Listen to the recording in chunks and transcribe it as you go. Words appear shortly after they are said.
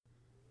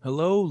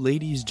Hello,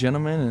 ladies,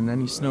 gentlemen, and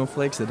any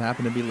snowflakes that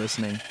happen to be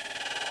listening.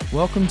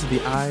 Welcome to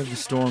the Eye of the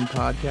Storm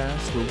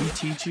podcast, where we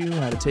teach you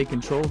how to take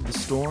control of the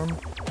storm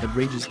that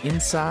rages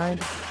inside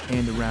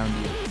and around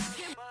you.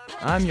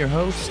 I'm your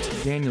host,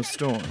 Daniel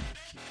Storm.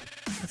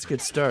 Let's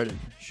get started,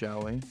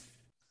 shall we?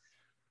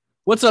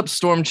 What's up,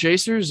 Storm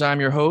Chasers?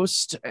 I'm your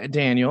host,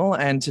 Daniel,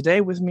 and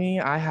today with me,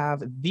 I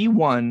have the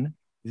one,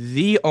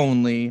 the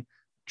only,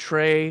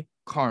 Trey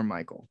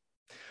Carmichael.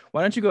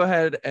 Why don't you go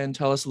ahead and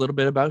tell us a little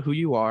bit about who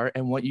you are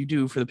and what you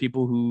do for the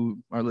people who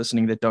are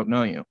listening that don't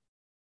know you?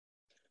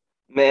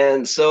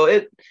 Man, so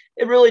it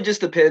really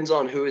just depends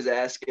on who is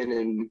asking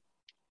and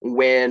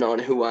when on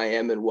who I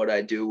am and what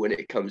I do when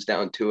it comes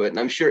down to it. And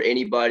I'm sure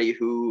anybody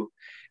who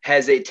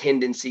has a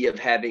tendency of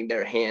having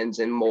their hands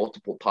in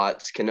multiple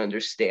pots can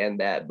understand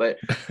that. But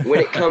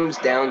when it comes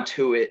down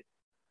to it,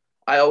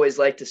 I always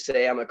like to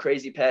say I'm a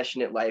crazy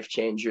passionate life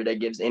changer that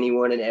gives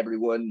anyone and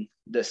everyone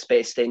the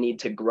space they need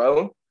to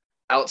grow.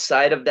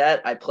 Outside of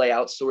that, I play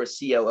outsource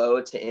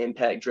COO to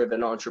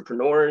impact-driven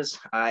entrepreneurs.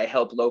 I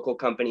help local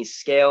companies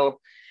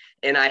scale,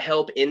 and I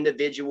help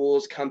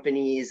individuals,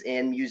 companies,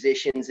 and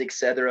musicians,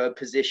 etc.,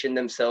 position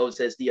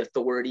themselves as the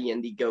authority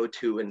and the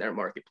go-to in their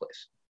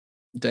marketplace.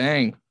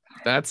 Dang,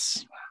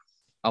 that's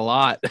a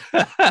lot.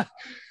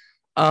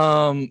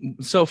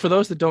 So for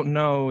those that don't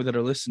know that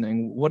are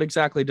listening, what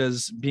exactly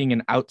does being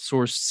an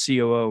outsourced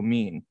COO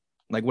mean?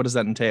 Like, what does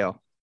that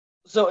entail?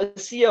 So a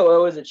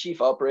COO is a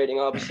chief operating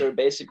officer.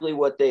 Basically,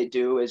 what they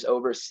do is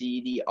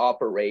oversee the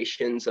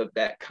operations of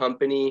that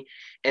company.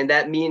 And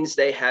that means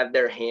they have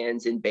their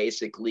hands in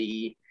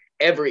basically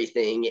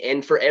everything.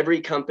 And for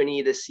every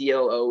company, the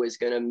COO is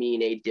going to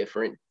mean a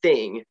different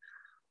thing.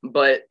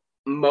 But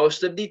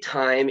most of the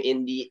time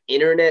in the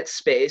internet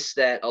space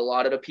that a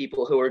lot of the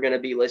people who are going to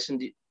be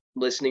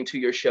listening to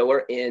your show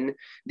are in,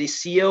 the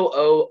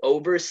COO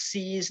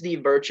oversees the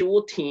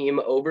virtual team,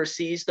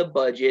 oversees the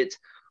budget,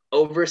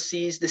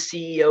 oversees the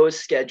CEO's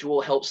schedule,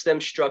 helps them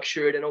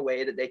structure it in a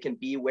way that they can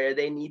be where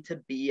they need to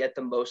be at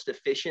the most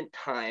efficient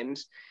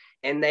times.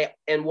 And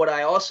what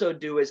I also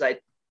do is I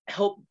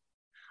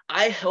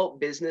help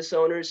business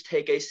owners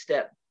take a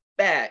step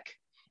back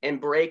and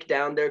break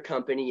down their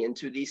company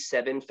into these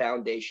 7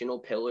 foundational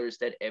pillars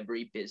that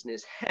every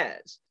business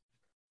has.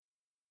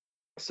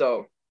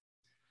 So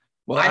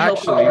I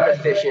help them be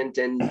efficient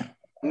and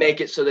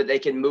make it so that they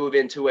can move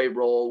into a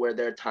role where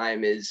their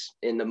time is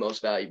in the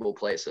most valuable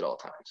place at all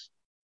times.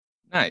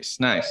 Nice.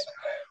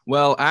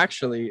 Well,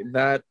 actually,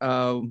 that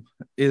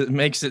it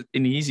makes it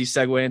an easy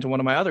segue into one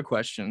of my other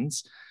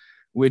questions,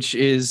 which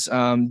is,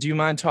 do you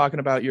mind talking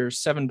about your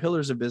 7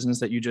 pillars of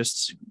business that you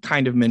just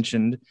kind of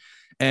mentioned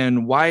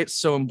and why it's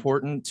so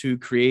important to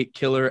create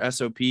killer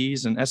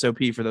SOPs? And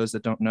SOP, for those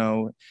that don't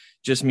know,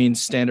 just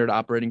means standard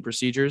operating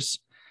procedures.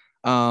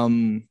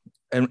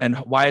 And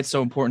why it's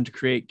so important to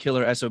create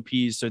killer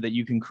SOPs so that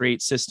you can create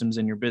systems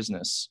in your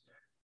business.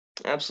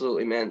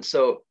 Absolutely, man.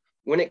 So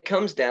when it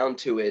comes down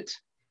to it,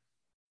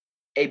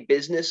 a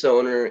business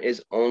owner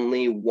is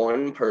only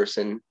one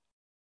person.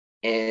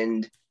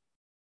 And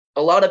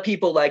a lot of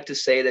people like to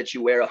say that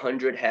you wear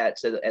 100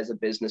 hats as a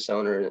business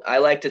owner. I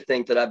like to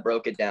think that I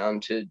broke it down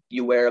to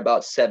you wear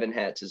about 7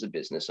 hats as a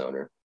business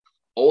owner.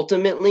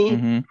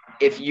 Ultimately,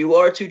 if you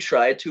are to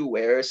try to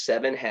wear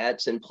 7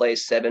 hats and play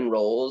 7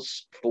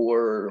 roles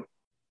for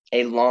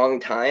a long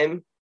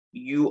time,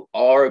 you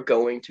are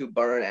going to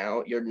burn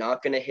out. You're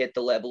not going to hit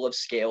the level of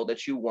scale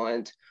that you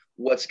want.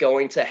 What's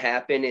going to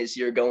happen is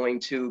you're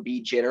going to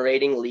be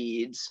generating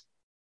leads.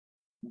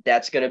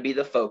 That's going to be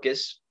the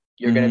focus.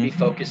 You're going to be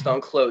focused on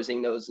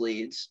closing those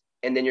leads.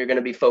 And then you're going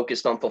to be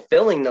focused on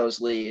fulfilling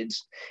those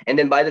leads. And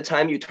then by the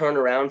time you turn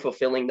around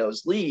fulfilling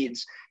those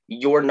leads,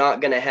 you're not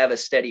going to have a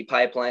steady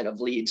pipeline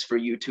of leads for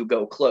you to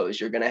go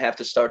close. You're going to have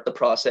to start the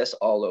process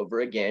all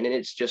over again. And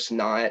it's just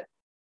not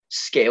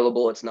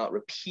scalable. It's not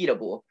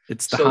repeatable.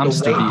 It's the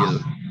hamster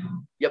wheel.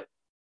 Yep.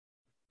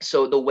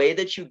 So the way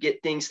that you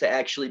get things to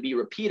actually be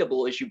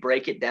repeatable is you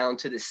break it down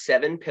to the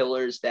 7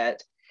 pillars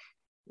that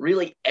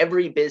really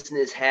every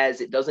business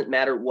has. It doesn't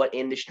matter what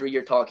industry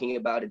you're talking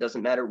about. It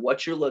doesn't matter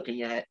what you're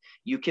looking at.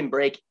 You can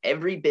break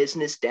every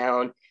business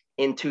down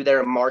into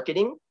their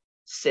marketing,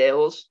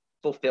 sales,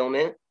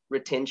 fulfillment,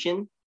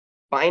 retention,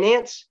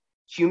 finance,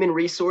 human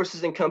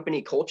resources and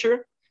company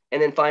culture,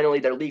 and then finally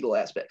their legal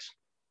aspects.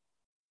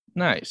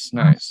 Nice.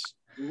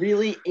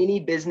 Really, any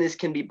business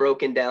can be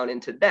broken down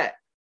into that.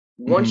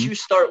 Once you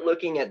start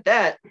looking at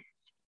that,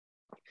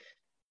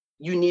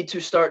 you need to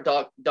start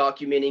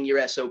documenting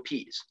your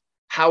SOPs.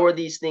 How are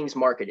these things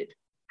marketed?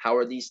 How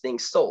are these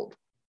things sold?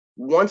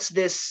 Once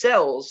this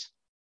sells,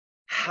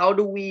 how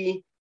do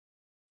we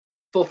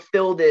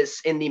fulfill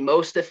this in the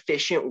most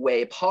efficient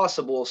way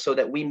possible so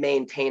that we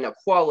maintain a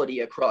quality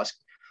across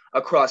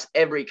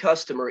every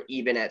customer,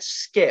 even at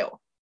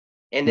scale?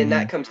 And then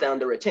that comes down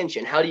to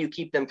retention. How do you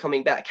keep them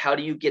coming back? How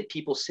do you get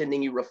people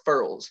sending you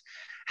referrals?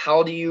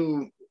 How do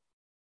you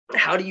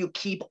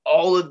keep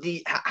all of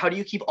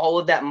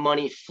that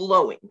money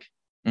flowing?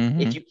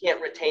 If you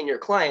can't retain your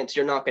clients,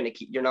 you're not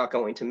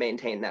going to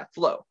maintain that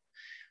flow.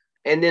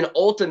 And then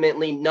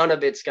ultimately, none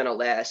of it's going to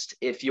last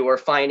if your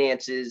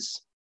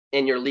finances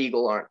and your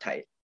legal aren't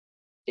tight.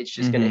 It's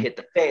just going to hit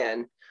the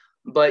fan.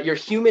 But your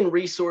human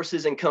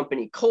resources and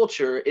company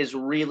culture is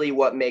really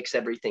what makes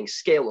everything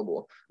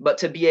scalable. But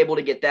to be able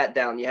to get that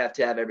down, you have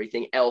to have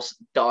everything else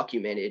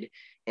documented.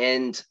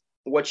 And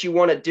what you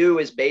want to do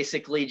is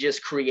basically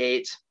just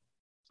create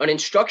an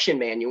instruction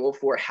manual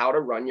for how to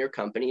run your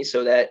company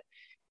so that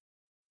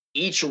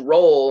each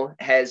role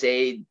has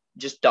a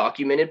just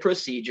documented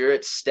procedure.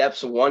 It's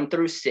steps 1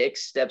 through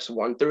 6, steps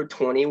 1 through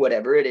 20,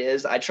 whatever it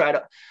is. I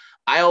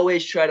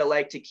always try to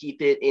like to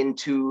keep it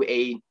into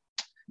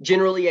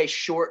generally a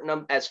short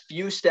as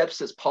few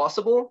steps as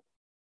possible,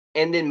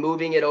 and then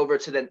moving it over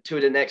to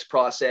the next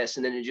process.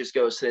 And then it just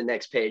goes to the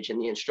next page in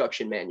the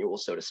instruction manual,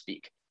 so to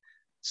speak.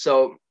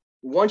 So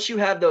once you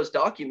have those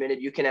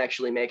documented, you can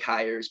actually make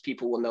hires.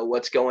 People will know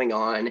what's going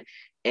on.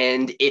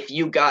 And if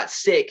you got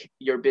sick,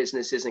 your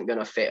business isn't going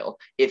to fail.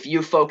 If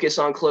you focus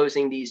on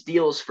closing these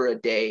deals for a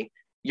day,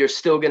 you're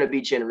still going to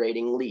be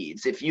generating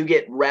leads. If you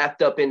get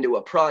wrapped up into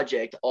a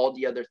project, all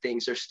the other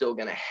things are still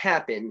going to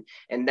happen.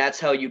 And that's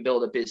how you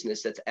build a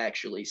business that's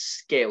actually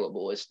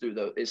scalable,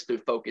 is through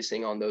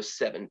focusing on those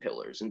 7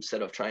 pillars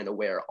instead of trying to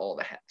wear all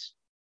the hats.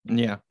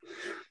 Yeah.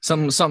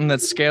 Something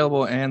that's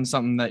scalable and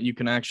something that you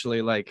can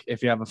actually, like,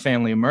 if you have a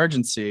family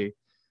emergency,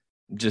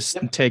 just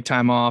take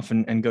time off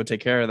and go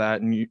take care of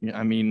that. And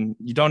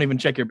you don't even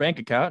check your bank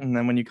account. And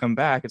then when you come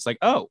back, it's like,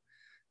 oh,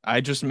 I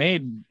just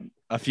made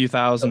a few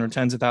thousand or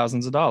tens of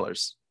thousands of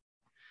dollars.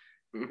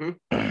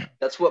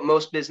 That's what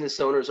most business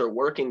owners are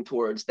working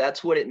towards.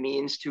 That's what it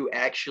means to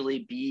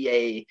actually be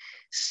a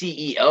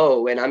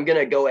CEO. And I'm going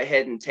to go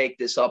ahead and take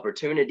this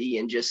opportunity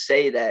and just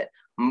say that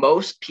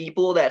most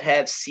people that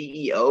have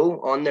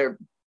CEO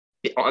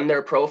on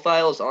their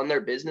profiles, on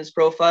their business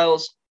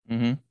profiles,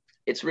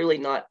 it's really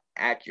not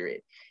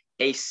accurate.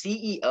 A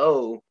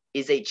CEO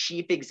is a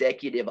chief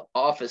executive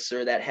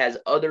officer that has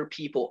other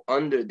people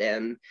under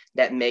them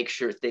that make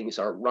sure things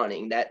are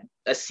running. That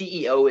a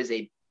CEO is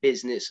a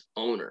business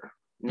owner,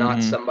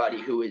 not somebody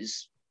who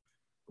is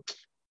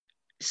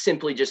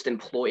simply just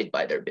employed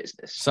by their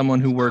business. Someone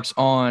who works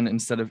on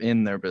instead of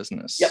in their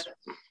business. Yep,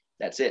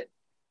 that's it.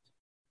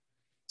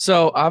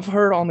 So I've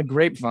heard on the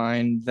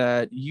grapevine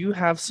that you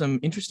have some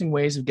interesting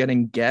ways of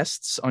getting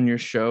guests on your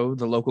show,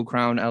 the Local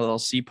Crown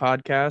LLC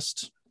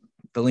podcast.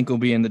 The link will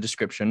be in the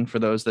description for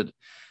those that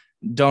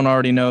don't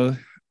already know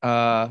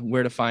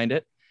where to find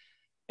it.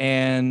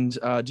 And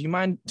do you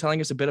mind telling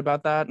us a bit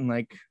about that and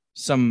like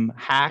some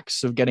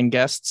hacks of getting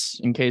guests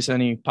in case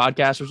any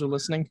podcasters are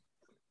listening?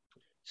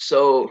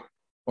 So,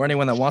 or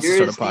anyone that wants to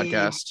start a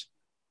podcast.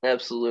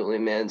 Absolutely,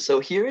 man.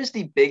 So here is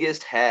the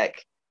biggest hack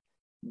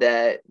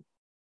that,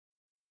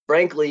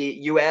 frankly,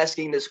 you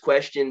asking this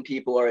question,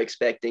 people are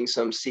expecting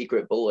some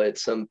secret bullet,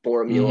 some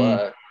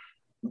formula.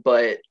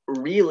 But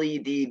really,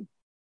 the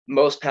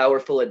most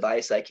powerful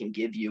advice I can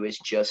give you is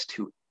just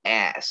to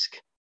ask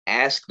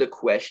the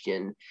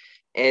question,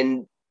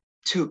 and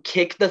to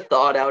kick the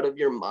thought out of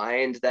your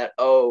mind that,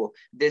 oh,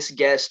 this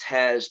guest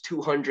has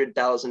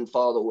 200,000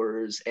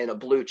 followers and a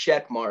blue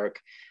check mark.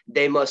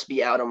 They must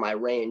be out of my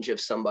range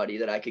of somebody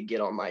that I could get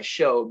on my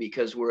show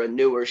because we're a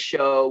newer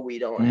show. We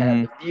don't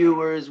have the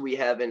viewers. We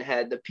haven't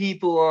had the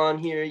people on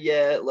here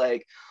yet.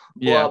 Like,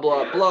 blah,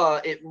 blah, blah.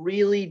 It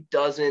really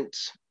doesn't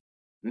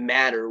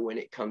matter when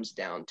it comes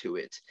down to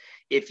it.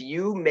 If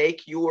you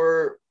make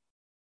your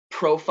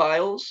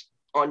profiles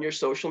on your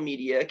social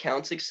media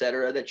accounts,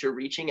 etc., that you're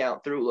reaching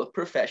out through look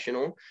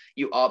professional,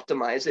 you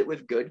optimize it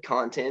with good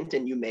content,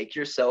 and you make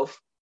yourself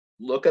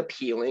look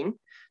appealing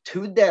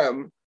to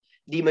them,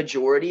 the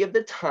majority of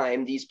the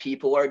time, these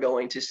people are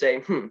going to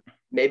say,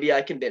 maybe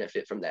I can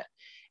benefit from that.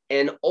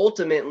 And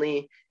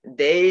ultimately,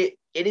 it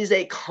is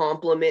a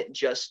compliment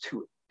just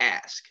to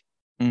ask.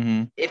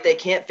 If they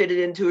can't fit it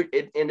into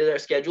their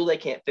schedule, they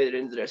can't fit it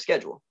into their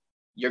schedule.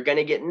 You're going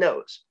to get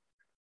no's.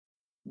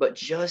 But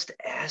just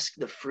ask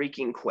the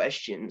freaking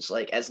questions.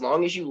 Like, as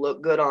long as you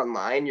look good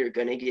online, you're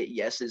going to get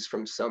yeses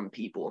from some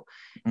people.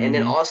 And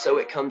then also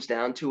it comes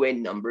down to a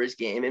numbers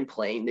game and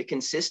playing the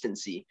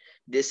consistency.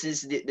 This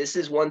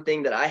is one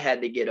thing that I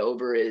had to get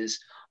over is,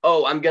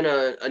 oh, I'm going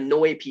to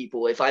annoy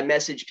people. If I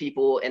message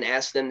people and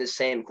ask them the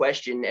same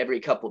question every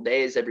couple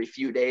days, every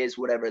few days,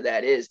 whatever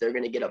that is, they're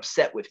going to get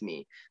upset with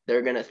me.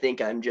 They're going to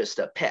think I'm just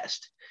a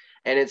pest.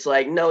 And it's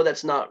like, no,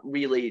 that's not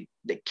really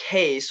the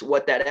case.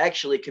 What that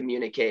actually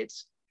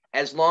communicates,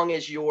 as long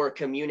as you're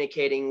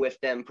communicating with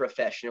them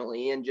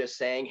professionally and just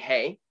saying,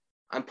 hey,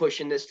 I'm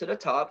pushing this to the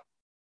top.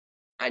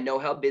 I know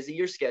how busy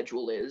your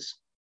schedule is,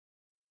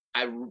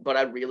 but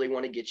I really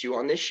want to get you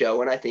on this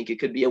show, and I think it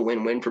could be a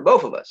win-win for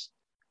both of us.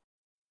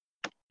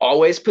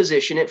 Always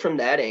position it from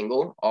that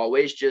angle.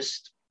 Always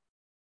just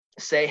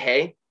say,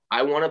 hey,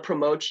 I want to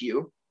promote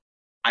you.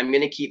 I'm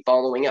going to keep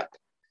following up.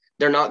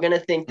 They're not going to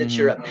think that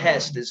you're a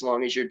pest as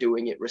long as you're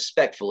doing it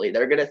respectfully.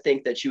 They're going to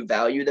think that you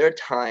value their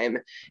time,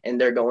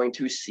 and they're going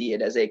to see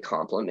it as a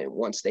compliment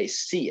once they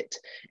see it.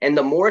 And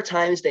the more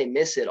times they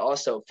miss it,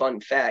 also,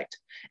 fun fact,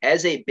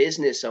 as a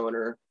business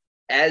owner,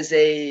 as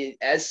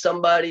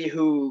somebody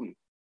who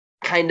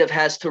kind of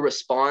has to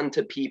respond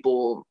to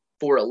people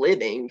for a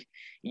living,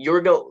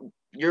 you're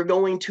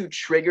going to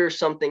trigger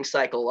something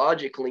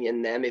psychologically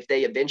in them if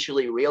they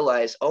eventually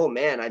realize, oh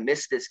man, I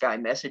missed this guy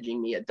messaging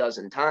me a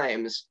dozen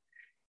times.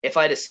 If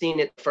I'd have seen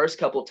it the first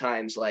couple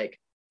times, like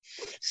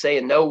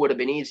saying no would have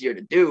been easier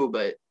to do,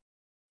 but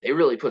they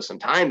really put some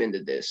time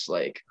into this.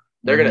 Like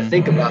they're going to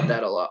think about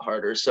that a lot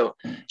harder. So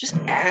just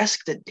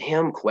ask the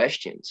damn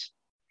questions.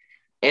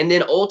 And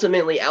then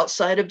ultimately,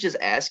 outside of just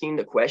asking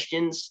the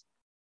questions,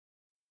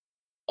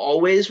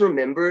 always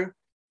remember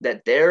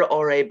that there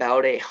are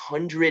about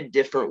 100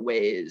 different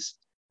ways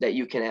that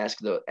you can ask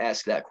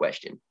that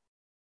question.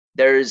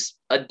 There's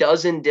a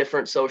dozen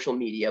different social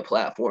media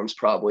platforms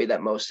probably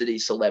that most of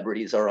these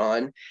celebrities are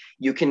on.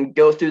 You can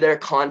go through their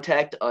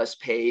contact us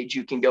page.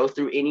 You can go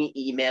through any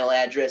email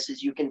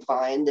addresses you can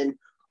find. And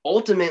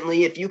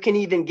ultimately, if you can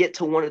even get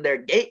to one of their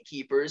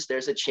gatekeepers,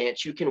 there's a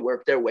chance you can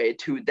work their way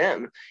to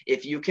them.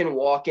 If you can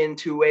walk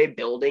into a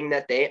building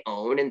that they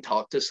own and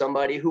talk to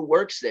somebody who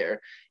works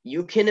there,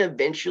 you can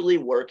eventually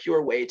work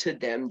your way to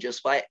them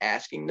just by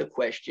asking the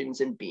questions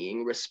and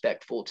being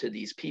respectful to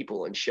these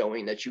people and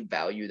showing that you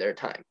value their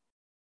time.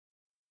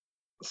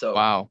 So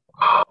wow,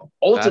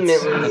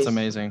 ultimately, that's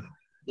amazing.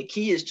 The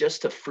key is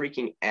just to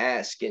freaking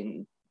ask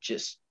and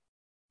just.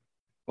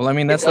 Well, I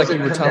mean, that's like you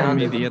were telling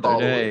me the other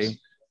day.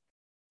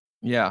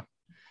 Yeah.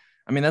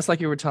 I mean, that's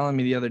like you were telling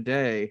me the other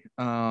day.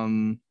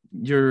 You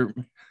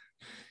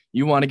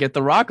want to get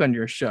The Rock on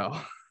your show.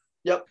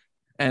 Yep.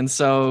 And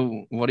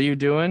so what are you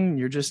doing?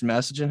 You're just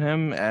messaging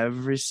him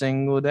every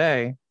single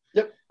day.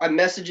 Yep. I'm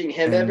messaging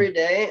him every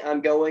day. I'm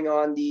going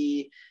on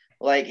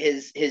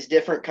his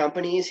different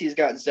companies. He's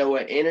got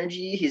Zoa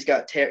Energy. He's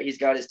got his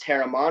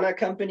Terramana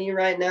company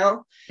right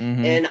now.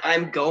 And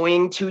I'm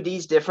going to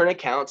these different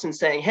accounts and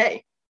saying,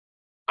 hey,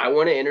 I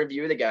want to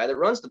interview the guy that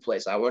runs the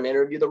place. I want to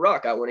interview The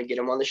Rock. I want to get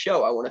him on the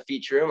show. I want to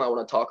feature him. I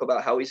want to talk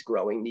about how he's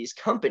growing these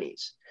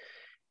companies.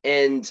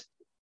 And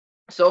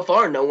so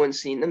far, no one's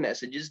seen the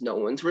messages. No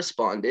one's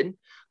responded.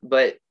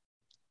 But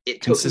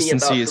it took me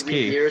about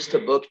 3 years to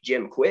book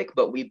Jim Quick,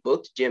 but we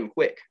booked Jim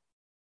Quick.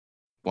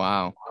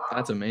 Wow.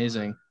 That's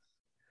amazing.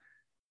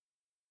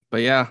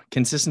 But yeah,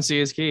 consistency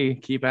is key.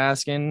 Keep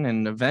asking,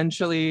 and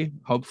eventually,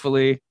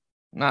 hopefully,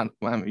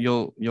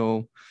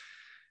 you'll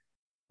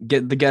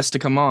get the guests to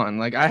come on.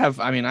 Like I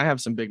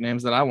have some big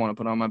names that I want to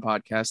put on my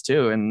podcast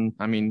too. And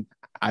I mean,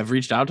 I've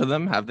reached out to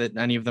them. Have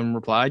any of them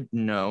replied?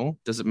 No.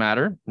 Does it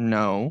matter?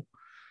 No.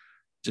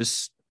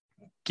 Just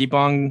keep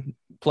on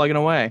plugging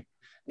away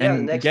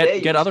and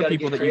get other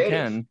people that you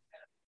can.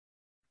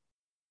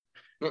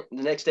 The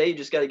next day, you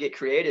just got to get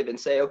creative and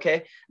say,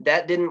 okay,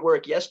 that didn't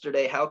work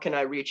yesterday. How can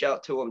I reach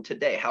out to them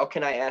today? How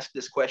can I ask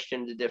this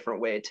question a different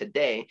way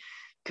today?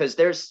 Because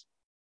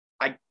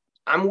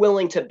I'm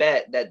willing to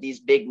bet that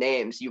these big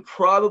names, you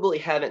probably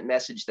haven't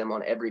messaged them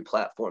on every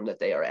platform that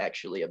they are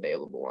actually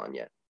available on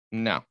yet.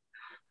 No.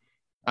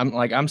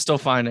 I'm still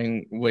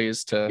finding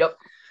ways to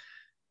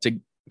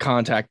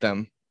contact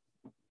them.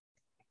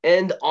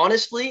 And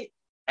honestly,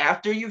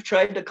 after you've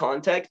tried to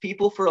contact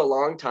people for a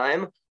long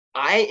time,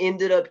 I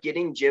ended up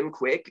getting Jim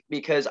Quick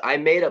because I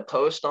made a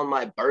post on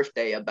my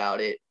birthday about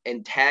it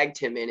and tagged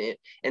him in it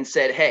and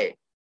said, hey,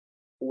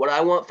 what I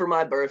want for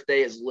my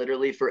birthday is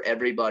literally for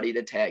everybody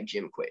to tag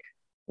Jim Quick.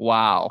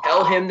 Wow.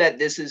 Tell him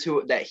that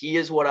he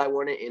is what I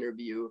want to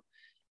interview,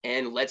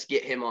 and let's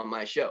get him on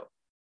my show.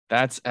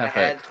 That's epic. I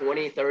had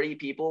 20, 30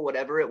 people,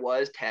 whatever it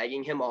was,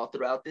 tagging him all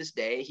throughout this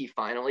day. He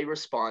finally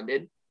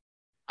responded.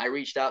 I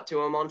reached out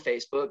to him on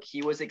Facebook.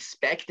 He was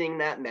expecting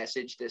that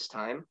message this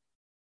time.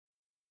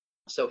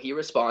 So he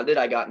responded.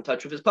 I got in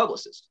touch with his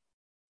publicist.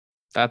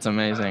 That's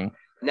amazing.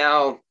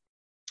 Now,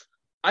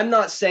 I'm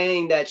not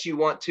saying that you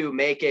want to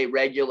make a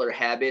regular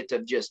habit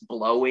of just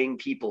blowing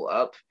people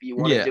up. You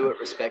want to do it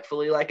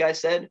respectfully, like I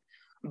said.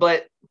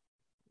 But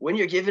when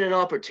you're given an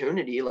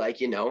opportunity,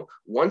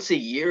 once a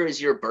year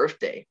is your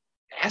birthday,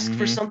 ask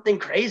for something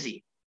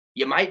crazy.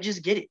 You might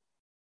just get it.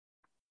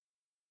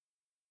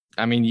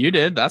 I mean, you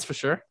did. That's for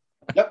sure.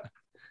 Yep.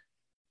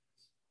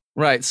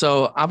 Right.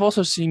 So I've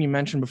also seen you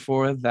mention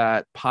before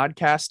that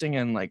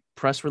podcasting and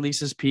press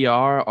releases, PR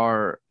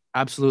are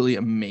absolutely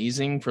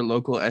amazing for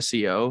local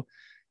SEO.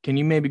 Can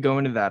you maybe go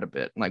into that a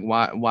bit? Like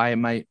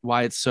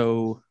why it's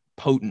so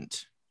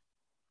potent?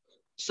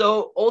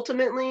 So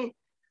ultimately,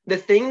 the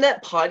thing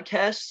that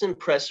podcasts and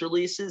press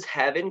releases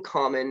have in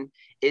common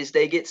is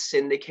they get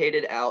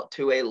syndicated out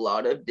to a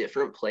lot of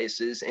different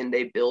places and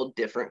they build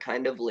different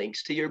kind of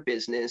links to your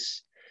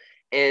business.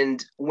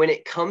 And when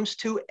it comes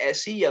to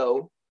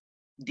SEO,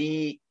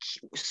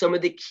 some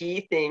of the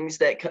key things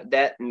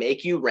that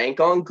make you rank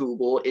on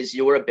Google is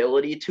your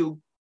ability to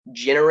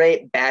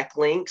generate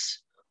backlinks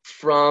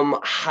from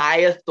high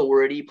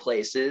authority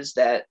places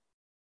that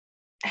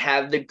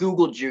have the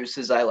Google juice,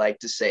 as I like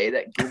to say,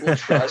 that Google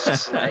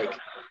trusts.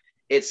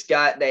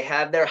 They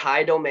have their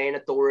high domain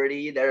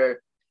authority.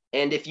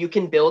 And if you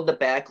can build the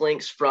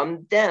backlinks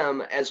from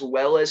them, as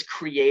well as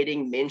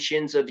creating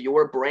mentions of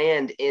your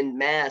brand in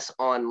mass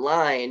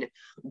online,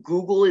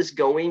 Google is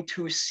going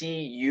to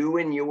see you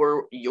and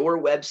your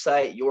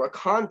website, your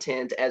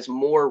content as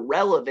more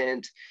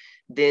relevant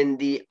than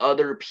the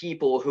other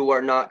people who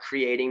are not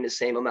creating the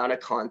same amount of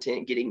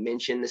content, getting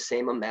mentioned the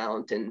same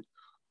amount, and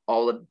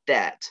all of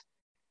that.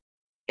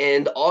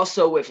 And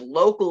also with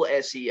local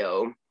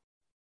SEO,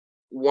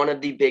 one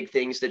of the big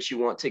things that you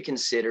want to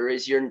consider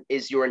is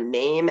your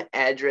name,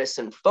 address,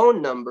 and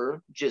phone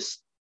number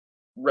just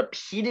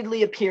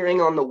repeatedly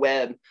appearing on the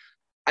web.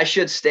 I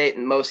should state,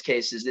 in most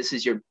cases, this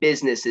is your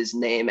business's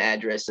name,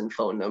 address, and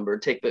phone number.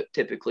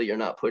 Typically, you're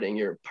not putting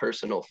your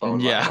personal phone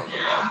line on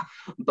there.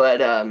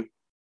 But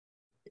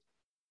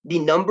the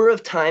number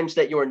of times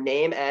that your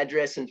name,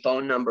 address, and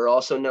phone number,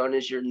 also known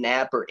as your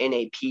NAP or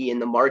NAP in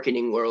the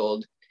marketing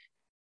world,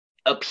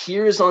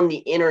 appears on the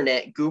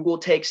internet, Google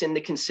takes into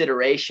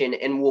consideration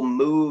and will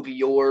move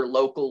your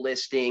local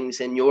listings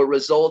and your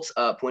results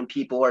up when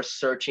people are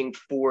searching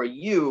for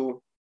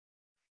you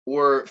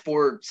or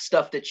for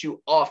stuff that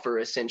you offer,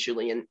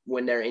 essentially, and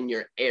when they're in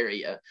your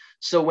area.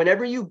 So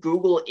whenever you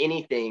Google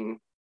anything,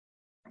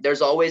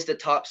 there's always the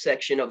top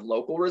section of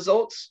local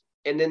results,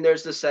 and then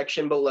there's the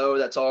section below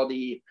that's all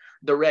the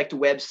direct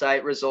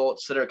website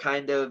results that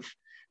are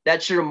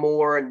that's your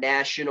more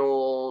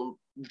national,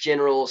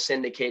 general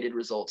syndicated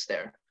results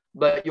there.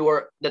 But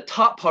the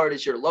top part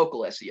is your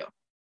local SEO.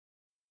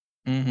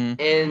 Mm-hmm.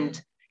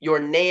 And your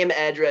name,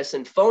 address,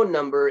 and phone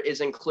number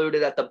is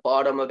included at the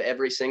bottom of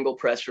every single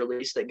press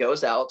release that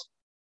goes out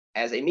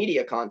as a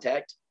media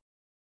contact.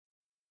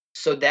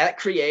 So that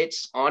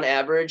creates, on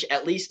average,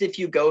 at least if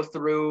you go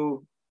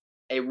through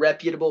a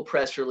reputable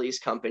press release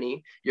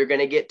company, you're going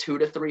to get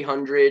 200 to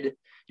 300.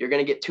 You're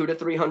going to get 200 to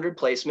 300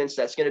 placements.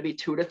 That's going to be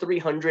 200 to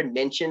 300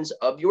 mentions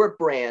of your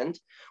brand,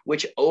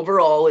 which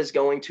overall is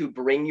going to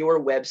bring your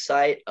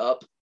website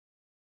up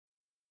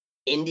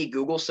in the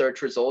Google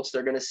search results.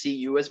 They're going to see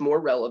you as more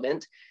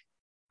relevant,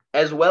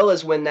 as well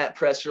as when that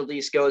press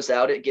release goes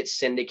out, it gets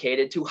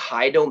syndicated to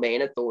high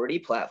domain authority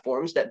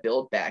platforms that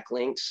build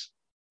backlinks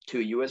to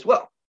you as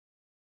well.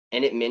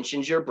 And it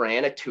mentions your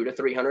brand 200 to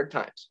 300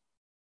 times.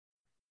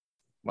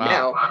 Wow.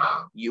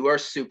 Now you are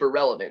super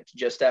relevant.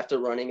 Just after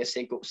running a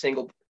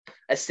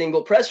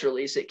single press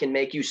release, it can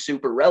make you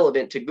super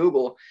relevant to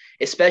Google,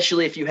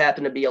 especially if you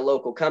happen to be a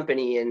local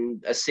company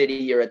in a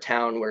city or a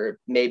town where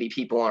maybe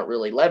people aren't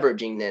really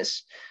leveraging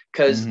this.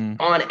 Because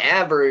on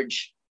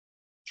average,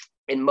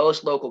 in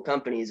most local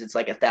companies, it's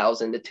like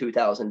 1,000 to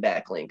 2,000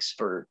 backlinks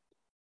for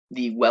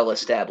the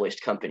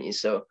well-established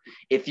companies. So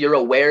if you're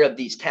aware of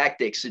these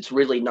tactics, it's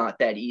really not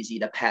that easy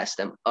to pass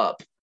them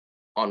up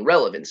on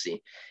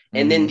relevancy.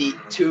 And then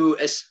to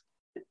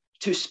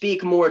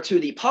speak more to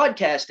the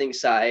podcasting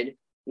side,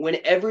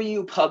 whenever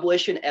you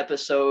publish an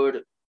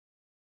episode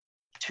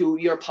to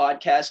your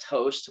podcast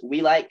host, we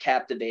like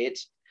Captivate,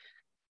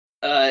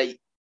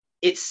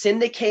 it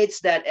syndicates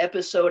that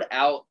episode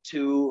out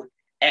to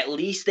at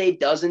least a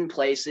dozen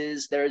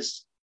places.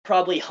 There's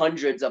probably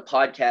hundreds of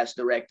podcast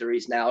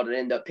directories now that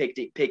end up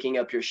picking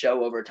up your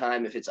show over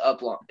time if it's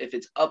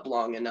up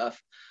long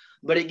enough.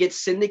 But it gets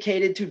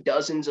syndicated to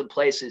dozens of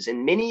places,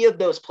 and many of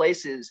those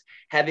places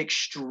have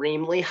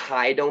extremely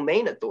high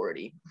domain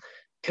authority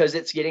because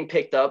it's getting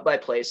picked up by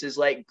places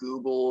like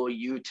Google,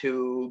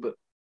 YouTube,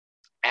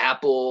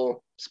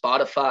 Apple,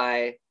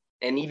 Spotify,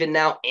 and even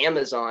now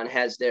Amazon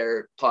has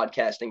their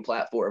podcasting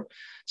platform.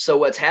 So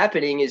what's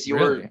happening is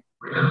you're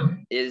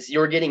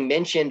getting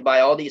mentioned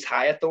by all these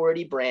high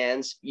authority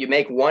brands. You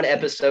make one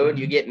episode,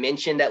 you get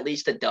mentioned at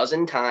least a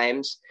dozen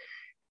times,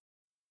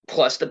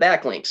 plus the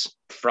backlinks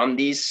from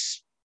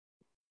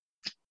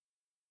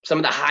some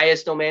of the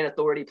highest domain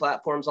authority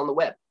platforms on the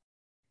web.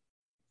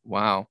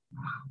 Wow.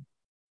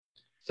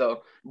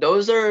 So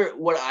those are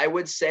what I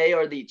would say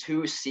are the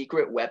two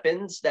secret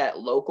weapons that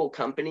local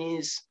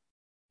companies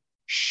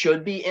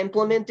should be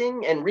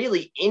implementing, and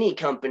really any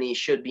company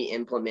should be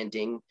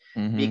implementing,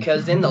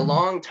 because in the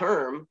long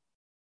term,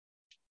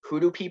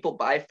 who do people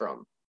buy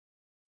from?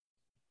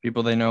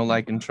 People they know,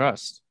 like, and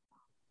trust.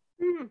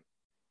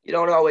 You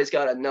don't always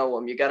got to know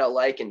them. You got to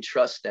like and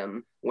trust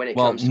them when it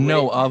comes to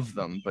know of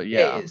them, but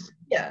yeah.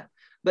 Yeah.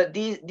 But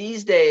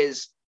these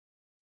days,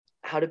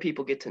 how do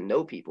people get to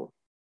know people?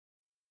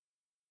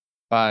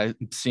 By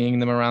seeing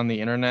them around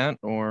the internet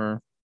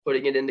or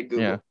putting it into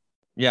Google.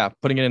 Yeah.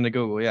 Putting it into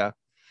Google. Yeah.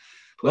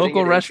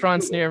 Local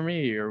restaurants near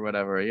me or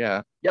whatever.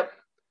 Yeah. Yep.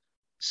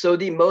 So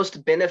the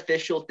most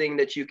beneficial thing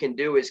that you can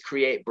do is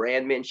create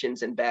brand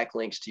mentions and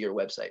backlinks to your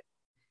website.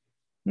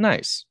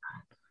 Nice.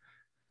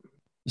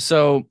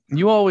 So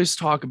you always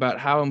talk about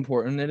how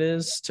important it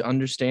is to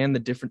understand the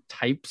different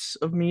types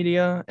of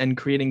media and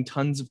creating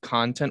tons of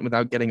content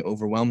without getting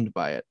overwhelmed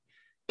by it.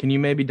 Can you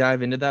maybe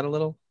dive into that a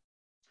little?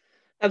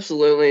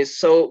 Absolutely.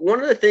 So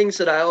one of the things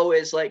that I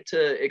always like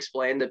to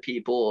explain to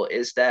people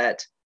is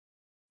that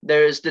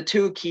there's the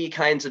two key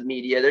kinds of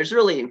media. There's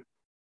really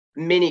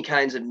many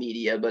kinds of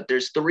media, but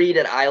there's three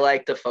that I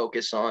like to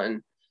focus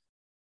on.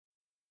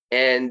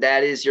 And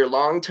that is your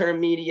long-term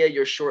media,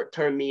 your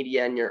short-term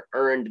media, and your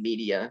earned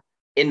media.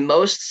 In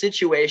most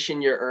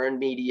situation, your earned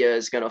media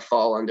is going to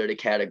fall under the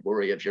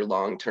category of your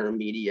long-term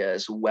media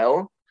as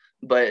well.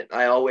 But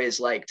I always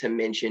like to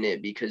mention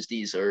it because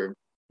these are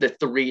the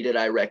three that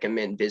I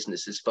recommend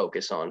businesses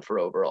focus on for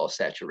overall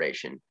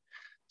saturation.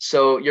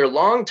 So your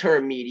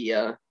long-term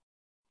media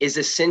is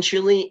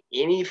essentially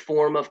any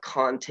form of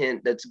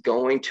content that's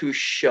going to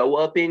show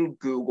up in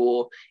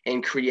Google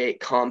and create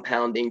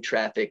compounding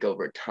traffic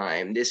over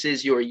time. This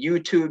is your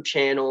YouTube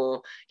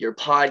channel, your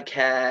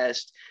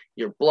podcast,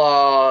 your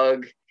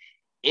blog,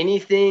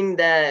 anything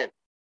that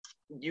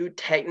you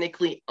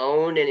technically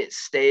own and it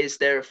stays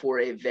there for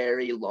a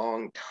very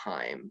long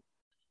time.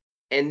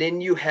 And then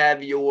you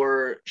have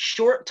your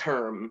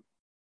short-term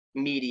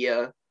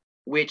media,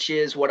 which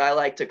is what I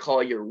like to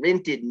call your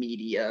rented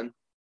media.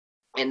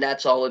 And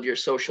that's all of your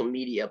social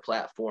media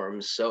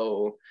platforms.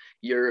 So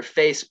your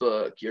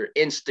Facebook, your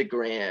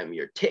Instagram,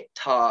 your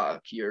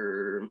TikTok,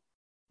 your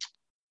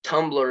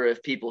Tumblr,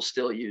 if people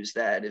still use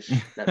that, if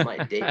that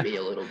might date me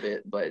a little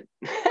bit, but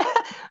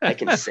I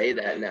can say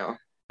that now.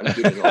 I'm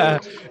getting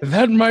old.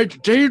 That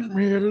might date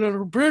me a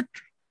little bit.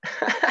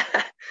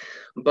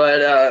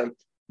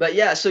 But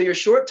yeah, so your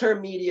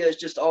short-term media is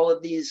just all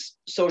of these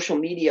social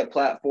media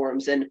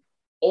platforms. And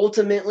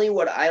ultimately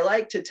what I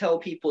like to tell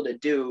people to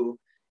do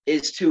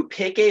is to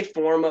pick a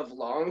form of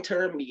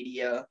long-term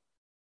media,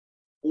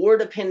 or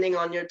depending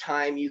on your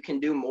time, you can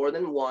do more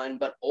than one.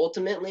 But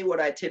ultimately, what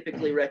I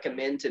typically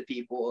recommend to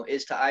people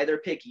is to either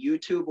pick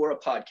YouTube or a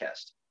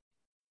podcast.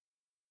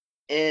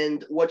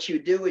 And what you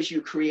do is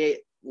you create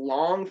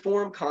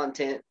long-form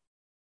content,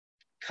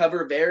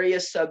 cover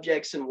various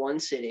subjects in one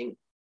sitting.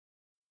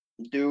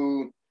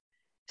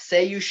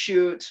 Say you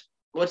shoot,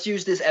 let's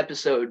use this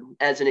episode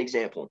as an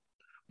example.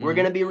 We're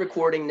going to be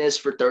recording this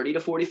for 30 to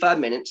 45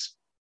 minutes.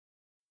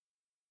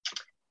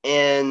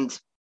 And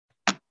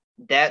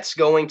that's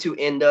going to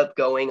end up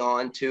going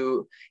on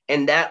to,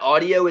 and that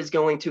audio is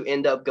going to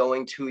end up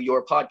going to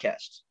your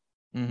podcast.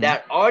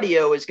 That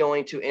audio is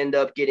going to end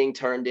up getting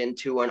turned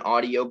into an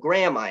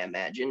audiogram, I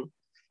imagine.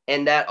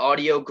 And that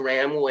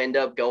audiogram will end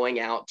up going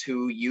out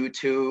to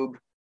YouTube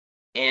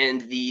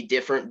and the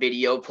different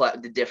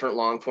the different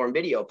long form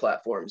video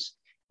platforms.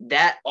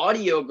 That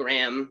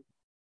audiogram,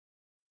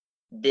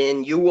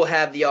 then you will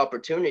have the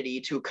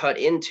opportunity to cut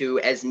into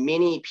as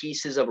many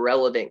pieces of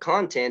relevant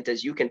content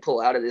as you can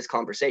pull out of this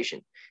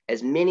conversation.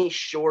 As many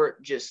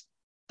short, just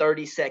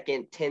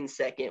 30-second,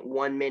 10-second,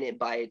 1 minute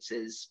bites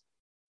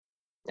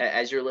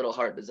as your little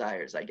heart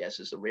desires, I guess,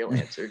 is the real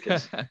answer.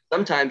 Because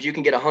sometimes you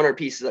can get 100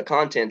 pieces of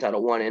content out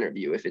of one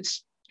interview if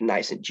it's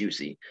nice and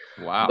juicy.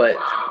 Wow. But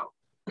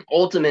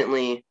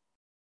ultimately,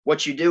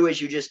 what you do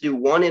is you just do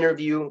one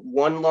interview,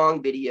 one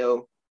long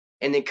video,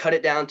 and then cut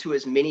it down to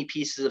as many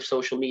pieces of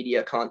social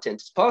media content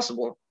as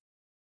possible.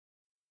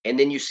 And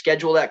then you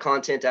schedule that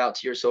content out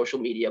to your social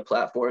media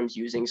platforms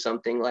using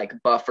something like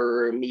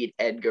Buffer, Meet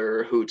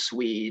Edgar,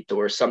 Hootsuite,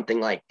 or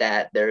something like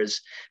that.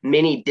 There's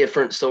many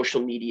different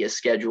social media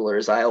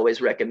schedulers. I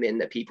always recommend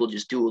that people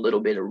just do a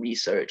little bit of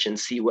research and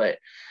see what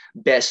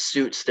best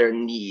suits their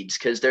needs,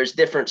 because there's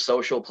different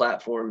social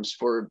platforms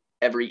for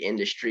every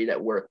industry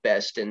that work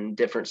best, and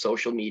different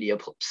social media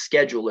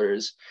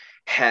schedulers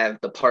have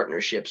the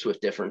partnerships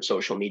with different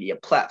social media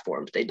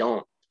platforms. They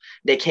don't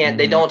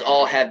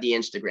all have the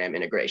Instagram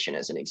integration,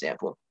 as an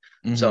example.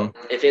 So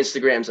if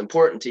Instagram's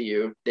important to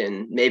you,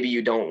 then maybe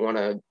you don't want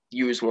to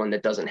use one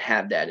that doesn't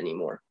have that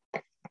anymore.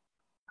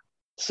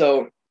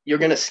 So you're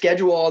going to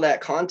schedule all that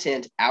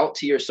content out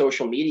to your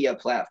social media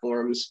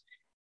platforms.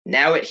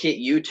 Now it hit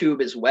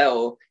YouTube as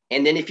well.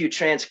 And then if you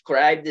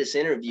transcribe this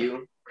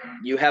interview,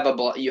 you have a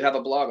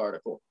blog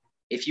article.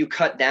 If you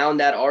cut down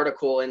that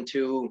article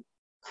into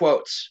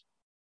quotes,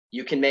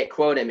 you can make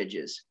quote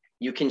images.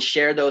 You can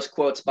share those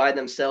quotes by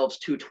themselves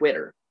to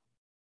Twitter.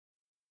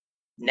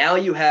 Now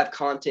you have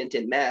content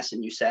in mass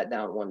and you sat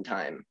down one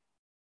time.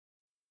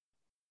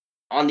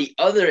 On the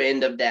other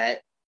end of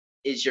that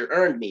is your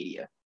earned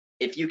media.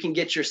 If you can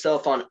get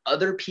yourself on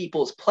other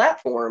people's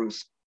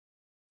platforms,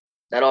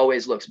 that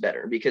always looks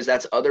better, because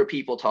that's other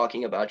people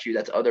talking about you.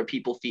 That's other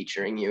people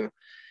featuring you.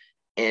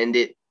 And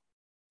it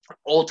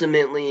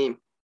ultimately,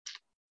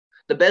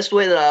 the best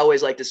way that I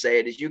always like to say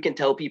it is you can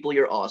tell people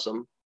you're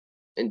awesome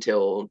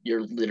until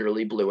you're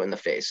literally blue in the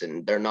face,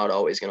 and they're not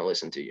always going to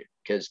listen to you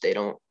because they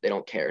don't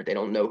care. They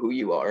don't know who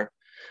you are.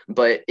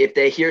 But if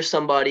they hear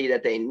somebody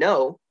that they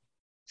know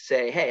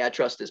say, hey, I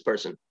trust this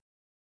person,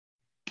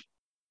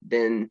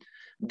 then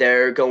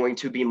they're going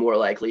to be more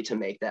likely to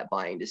make that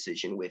buying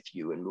decision with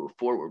you and move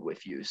forward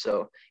with you.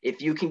 So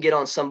if you can get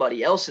on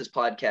somebody else's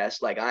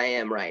podcast like I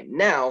am right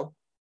now,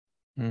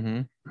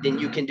 then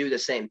you can do the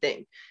same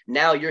thing.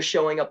 Now you're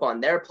showing up on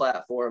their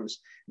platforms.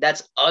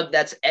 That's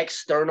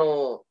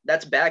external.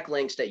 That's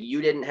backlinks that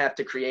you didn't have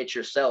to create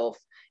yourself.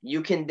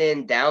 You can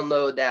then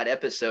download that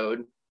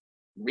episode,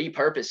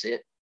 repurpose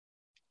it,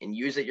 and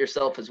use it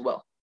yourself as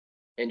well,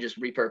 and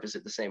just repurpose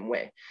it the same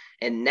way.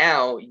 And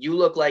now you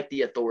look like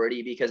the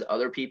authority because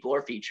other people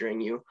are featuring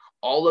you.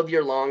 All of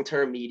your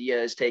long-term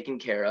media is taken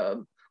care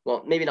of.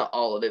 well, maybe not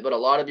all of it, but a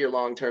lot of your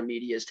long-term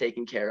media is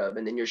taken care of.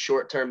 And then your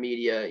short-term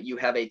media, you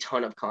have a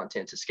ton of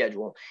content to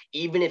schedule,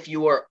 even if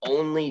you are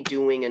only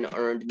doing an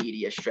earned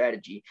media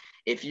strategy.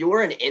 If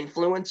you're an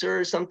influencer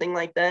or something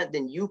like that,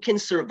 then you can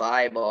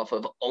survive off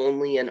of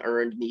only an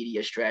earned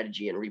media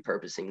strategy and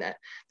repurposing that.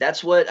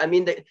 That's what, I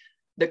mean,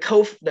 the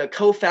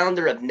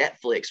co-founder of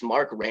Netflix,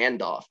 Mark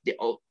Randolph,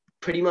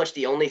 pretty much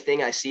the only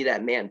thing I see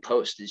that man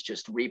post is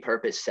just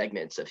repurposed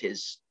segments of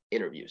his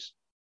interviews.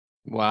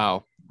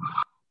 Wow.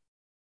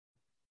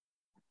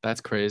 That's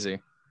crazy.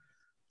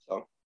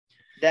 So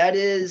that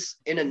is,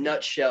 in a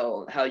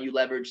nutshell, how you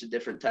leverage the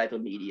different type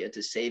of media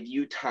to save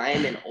you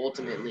time and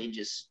ultimately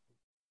just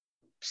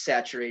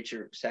saturate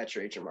your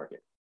market.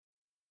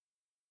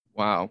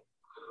 Wow.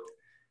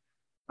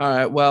 All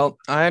right. Well,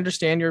 I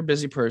understand you're a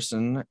busy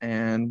person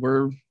and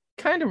we're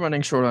kind of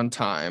running short on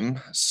time.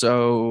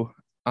 So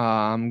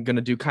I'm going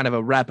to do kind of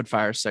a rapid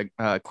fire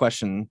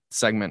question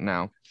segment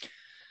now.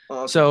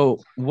 Okay.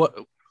 So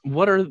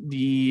what are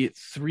the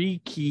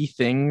 3 key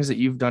things that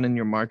you've done in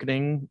your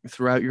marketing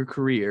throughout your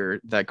career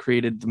that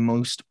created the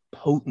most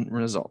potent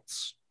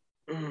results?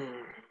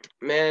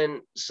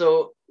 Man,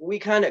 so we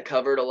kind of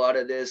covered a lot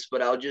of this,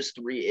 but I'll just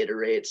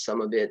reiterate some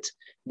of it.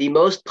 The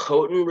most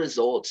potent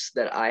results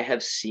that I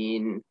have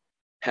seen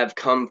have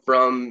come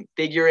from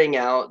figuring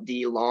out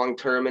the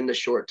long-term and the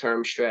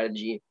short-term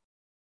strategy,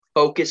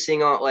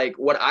 focusing on, like,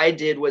 what I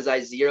did was I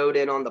zeroed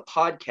in on the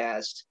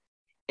podcast.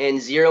 And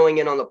zeroing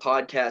in on the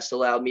podcast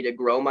allowed me to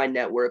grow my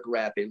network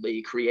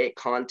rapidly, create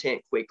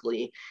content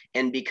quickly.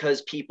 And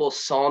because people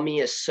saw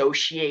me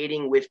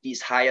associating with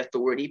these high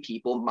authority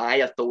people, my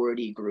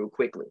authority grew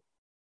quickly.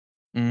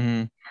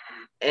 Mm-hmm.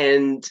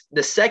 And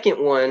the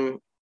second one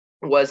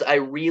was I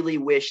really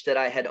wish that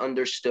I had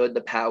understood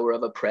the power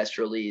of a press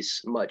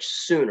release much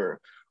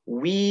sooner.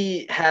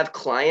 We have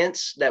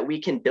clients that we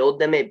can build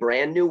them a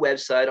brand new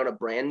website on a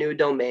brand new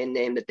domain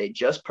name that they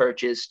just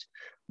purchased.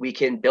 We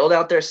can build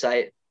out their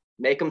site,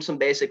 make them some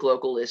basic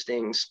local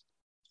listings,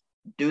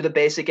 do the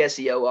basic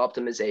SEO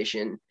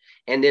optimization,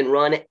 and then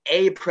run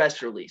a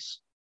press release.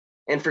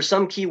 And for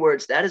some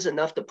keywords, that is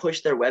enough to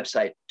push their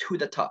website to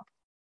the top.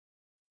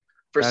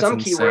 For some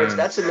keywords,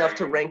 that's enough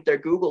to rank their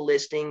Google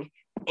listing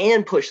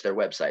and push their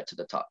website to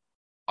the top.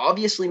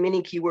 Obviously,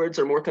 many keywords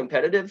are more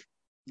competitive.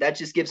 That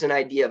just gives an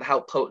idea of how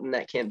potent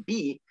that can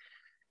be.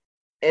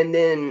 And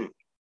then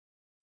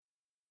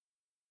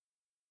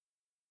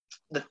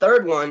the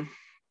third one,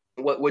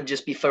 what would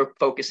just be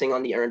focusing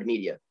on the earned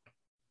media.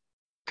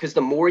 Because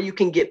the more you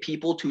can get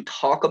people to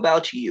talk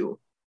about you,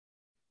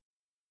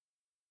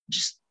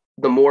 just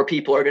the more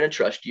people are going to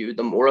trust you,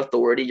 the more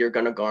authority you're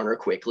going to garner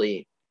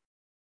quickly.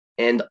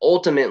 And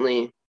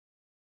ultimately,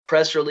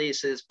 press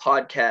releases,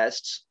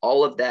 podcasts,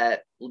 all of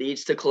that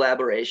leads to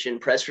collaboration.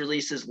 Press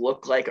releases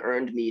look like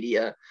earned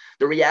media.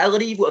 The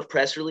reality of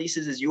press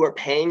releases is you are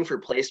paying for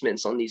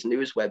placements on these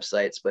news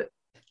websites, but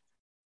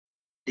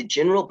the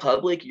general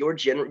public,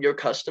 your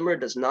customer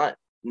does not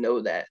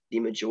know that the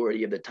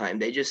majority of the time.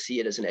 They just see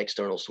it as an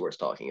external source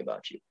talking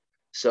about you.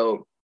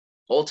 So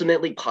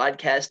ultimately,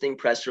 podcasting,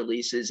 press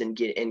releases,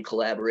 and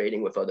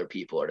collaborating with other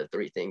people are the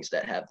 3 things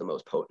that have the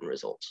most potent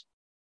results.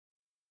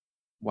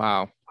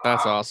 Wow,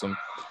 that's awesome.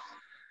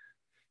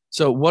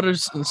 So what are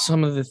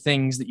some of the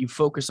things that you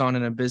focus on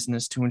in a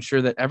business to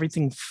ensure that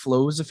everything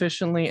flows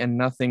efficiently and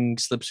nothing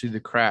slips through the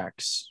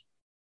cracks?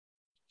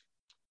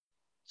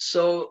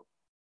 So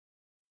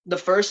the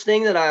first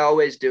thing that I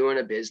always do in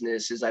a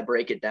business is I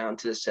break it down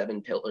to the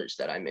 7 pillars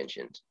that I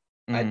mentioned.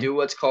 Mm-hmm. I do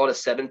what's called a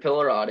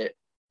 7-pillar audit,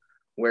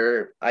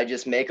 where I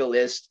just make a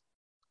list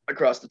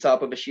across the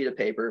top of a sheet of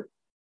paper,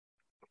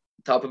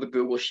 top of a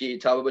Google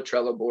sheet, top of a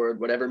Trello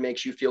board, whatever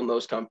makes you feel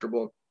most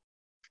comfortable.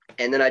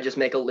 And then I just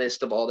make a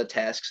list of all the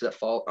tasks that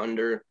fall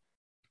under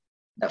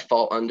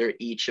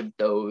each of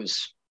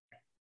those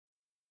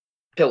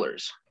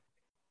pillars.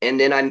 And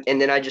then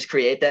I just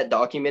create that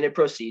documented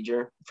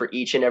procedure for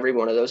each and every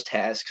one of those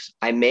tasks.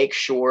 I make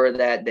sure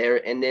that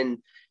and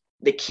then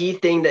the key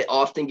thing that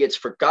often gets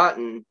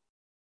forgotten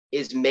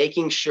is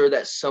making sure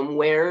that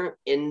somewhere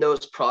in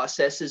those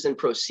processes and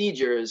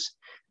procedures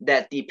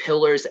that the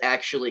pillars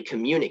actually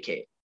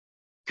communicate.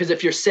 Because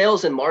if your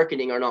sales and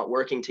marketing are not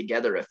working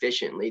together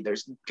efficiently,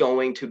 there's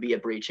going to be a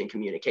breach in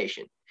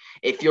communication.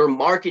 If your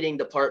marketing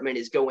department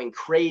is going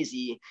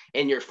crazy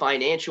and your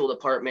financial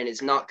department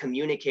is not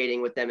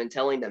communicating with them and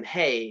telling them,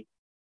 hey,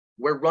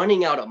 we're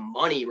running out of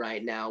money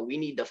right now, we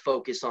need to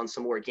focus on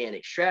some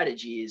organic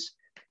strategies,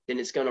 then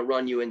it's going to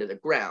run you into the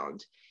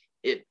ground.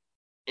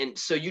 And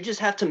so you just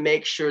have to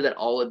make sure that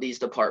all of these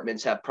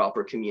departments have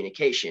proper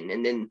communication.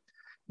 And then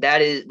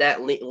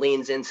that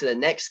leans into the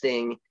next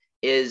thing,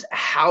 is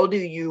how do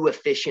you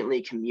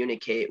efficiently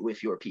communicate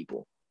with your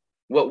people?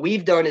 What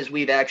we've done is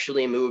we've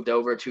actually moved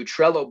over to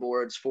Trello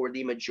boards for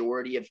the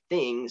majority of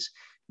things,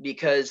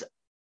 because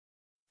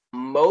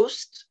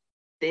most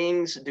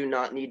things do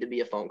not need to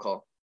be a phone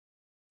call.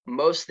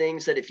 Most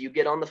things that if you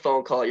get on the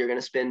phone call, you're going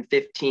to spend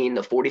 15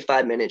 to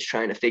 45 minutes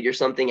trying to figure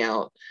something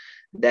out,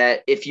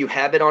 that if you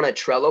have it on a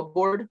Trello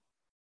board,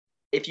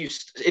 if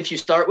you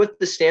start with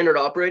the standard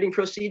operating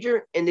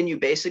procedure and then you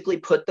basically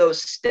put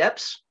those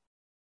steps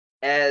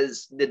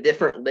as the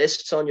different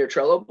lists on your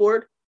Trello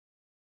board,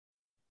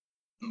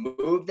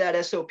 move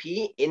that SOP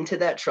into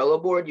that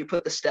Trello board. You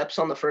put the steps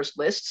on the first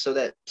list so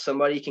that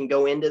somebody can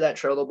go into that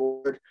Trello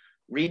board,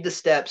 read the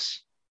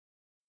steps,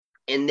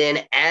 and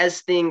then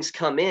as things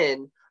come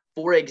in,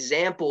 for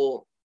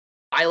example,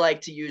 I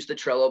like to use the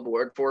Trello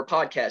board for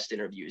podcast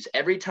interviews.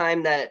 Every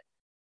time that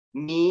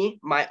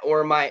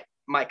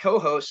my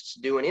co-hosts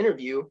do an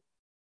interview,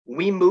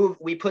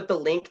 we put the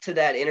link to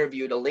that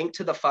interview, the link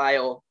to the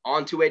file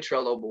onto a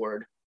Trello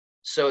board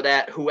so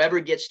that whoever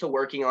gets to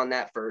working on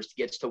that first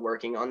gets to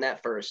working on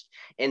that first.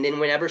 And then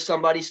whenever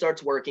somebody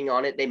starts working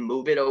on it, they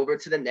move it over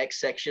to the next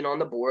section on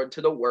the board,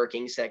 to the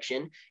working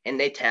section, and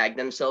they tag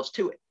themselves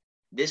to it.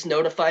 This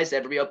notifies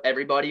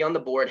everybody on the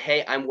board,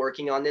 hey, I'm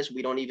working on this.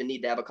 We don't even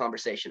need to have a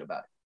conversation about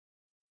it.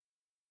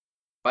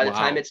 By the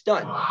time it's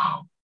done,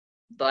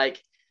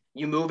 like,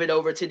 you move it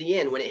over to the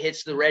end. When it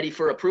hits the ready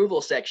for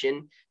approval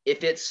section,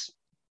 if it's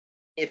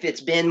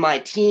been my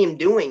team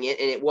doing it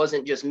and it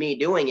wasn't just me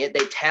doing it,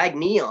 they tag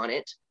me on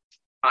it.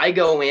 I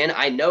go in,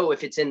 I know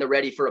if it's in the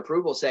ready for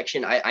approval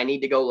section, I need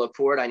to go look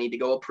for it. I need to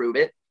go approve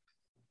it.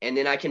 And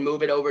then I can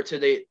move it over to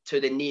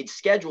the needs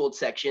scheduled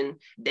section.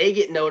 They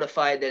get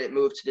notified that it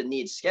moved to the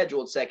needs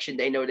scheduled section.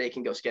 They know they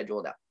can go schedule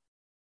it out.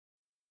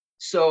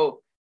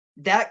 So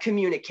that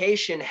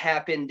communication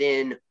happened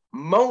in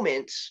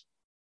moments,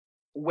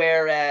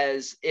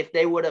 whereas if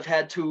they would have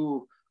had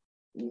to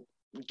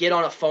get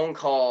on a phone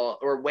call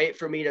or wait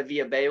for me to be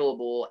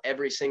available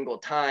every single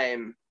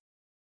time,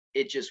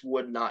 it just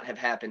would not have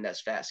happened as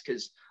fast,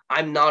 because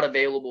I'm not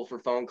available for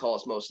phone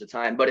calls most of the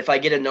time. But if I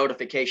get a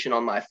notification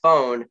on my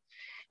phone,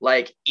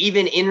 like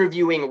even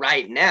interviewing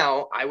right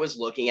now, I was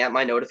looking at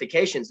my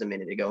notifications a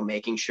minute ago,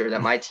 making sure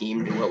that my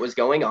team knew what was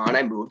going on.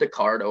 I moved a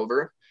card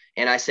over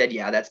and I said,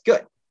 yeah, that's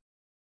good.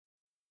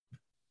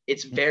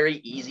 It's very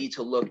easy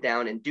to look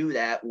down and do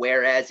that.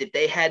 Whereas if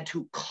they had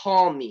to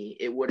call me,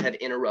 it would have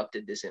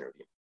interrupted this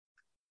interview.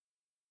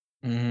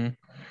 Mm-hmm.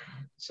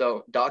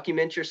 So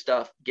document your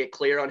stuff, get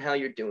clear on how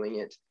you're doing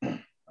it,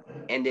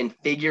 and then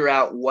figure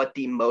out what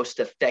the most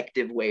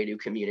effective way to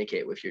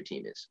communicate with your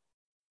team is.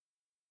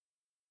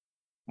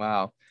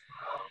 Wow.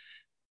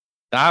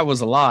 That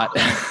was a lot.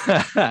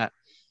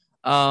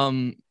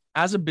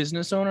 As a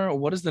business owner,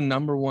 what is the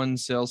number one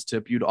sales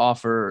tip you'd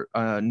offer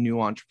a new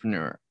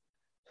entrepreneur?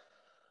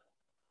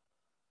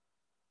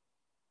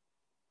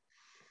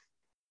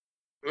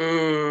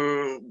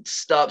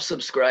 Stop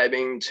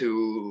subscribing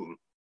to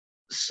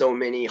so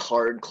many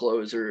hard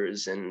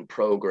closers and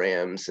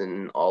programs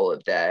and all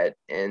of that,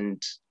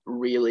 and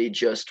really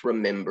just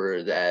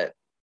remember that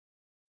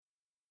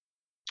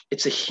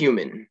it's a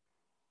human.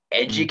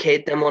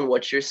 Educate them on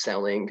what you're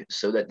selling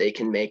so that they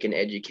can make an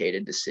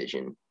educated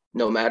decision.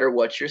 No matter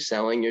what you're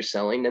selling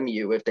them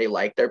you. If they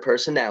like their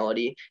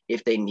personality,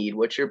 if they need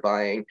what you're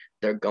buying,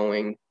 they're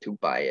going to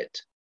buy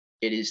it.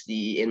 It is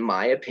in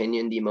my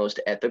opinion, the most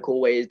ethical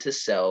way to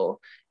sell.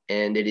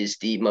 And it is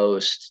the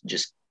most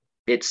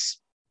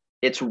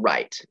it's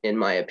right, in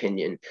my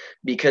opinion,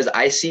 because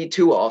I see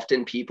too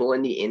often people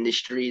in the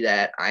industry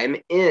that I'm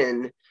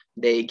in,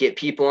 they get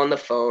people on the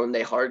phone,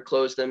 they hard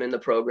close them in the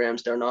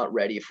programs they're not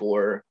ready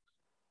for.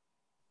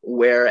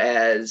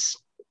 Whereas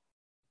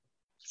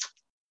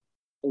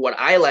what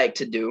I like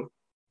to do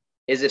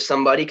is, if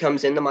somebody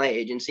comes into my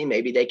agency,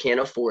 maybe they can't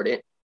afford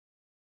it,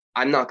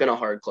 I'm not going to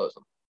hard close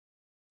them.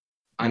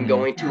 I'm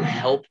going to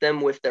help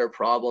them with their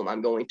problem.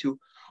 I'm going to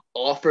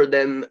offer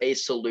them a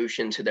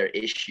solution to their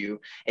issue.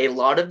 A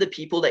lot of the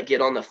people that get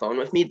on the phone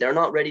with me, they're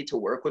not ready to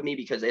work with me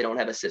because they don't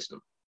have a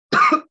system.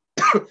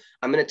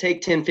 I'm going to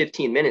take 10,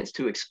 15 minutes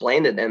to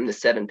explain to them the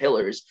 7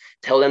 pillars,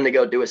 tell them to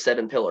go do a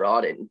 7-pillar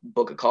audit and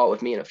book a call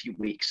with me in a few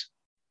weeks.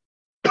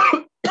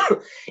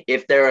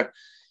 If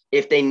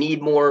they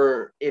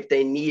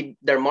need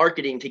their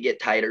marketing to get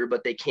tighter,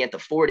 but they can't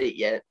afford it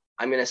yet,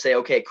 I'm going to say,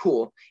 okay,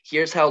 cool.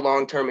 Here's how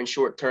long-term and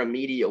short-term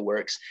media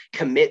works.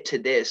 Commit to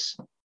this.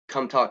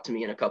 Come talk to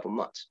me in a couple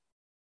months.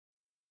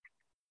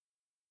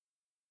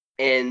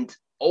 And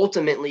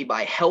ultimately,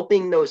 by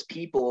helping those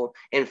people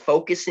and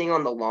focusing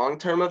on the long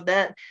term of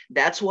that,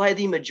 that's why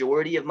the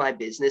majority of my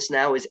business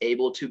now is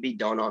able to be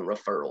done on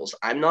referrals.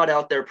 I'm not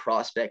out there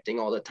prospecting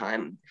all the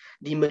time.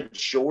 The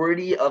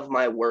majority of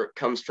my work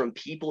comes from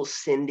people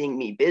sending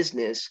me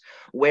business,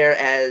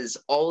 whereas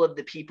all of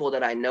the people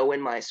that I know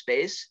in my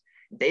space,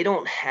 they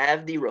don't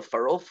have the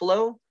referral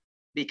flow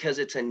because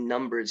it's a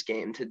numbers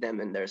game to them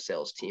and their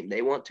sales team.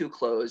 They want to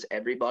close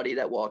everybody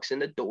that walks in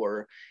the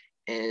door,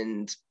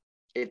 and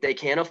if they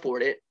can't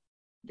afford it,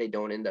 they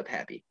don't end up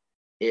happy.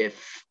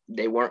 If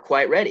they weren't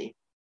quite ready,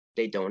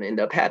 they don't end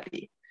up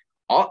happy.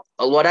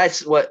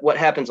 What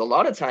happens a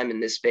lot of time in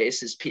this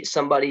space is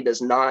somebody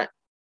does not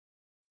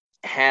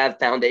have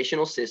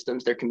foundational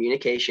systems. Their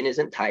communication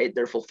isn't tight.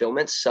 Their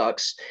fulfillment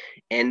sucks,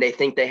 and they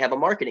think they have a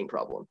marketing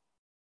problem.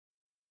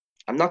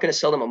 I'm not going to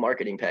sell them a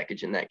marketing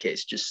package in that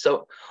case. Just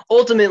so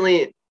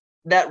ultimately,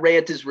 that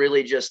rant is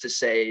really just to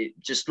say,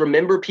 just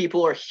remember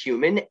people are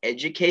human,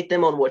 educate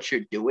them on what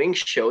you're doing,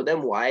 show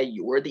them why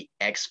you're the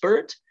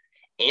expert,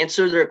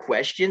 answer their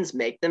questions,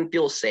 make them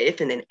feel safe,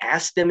 and then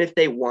ask them if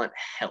they want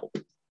help.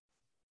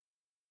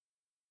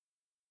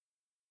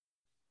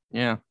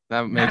 Yeah,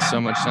 that makes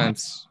so much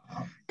sense.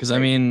 Because I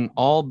mean,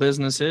 all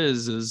business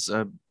is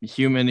a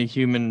human to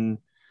human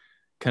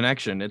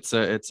connection. It's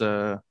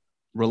a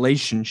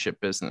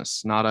relationship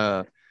business, not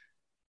a,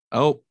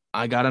 oh,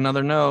 I got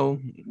another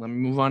no, let me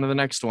move on to the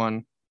next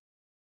one.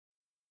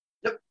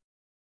 Yep.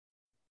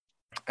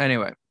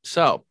 Anyway,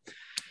 so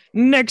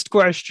next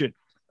question.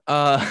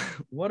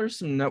 What are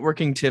some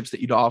networking tips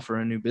that you'd offer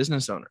a new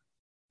business owner?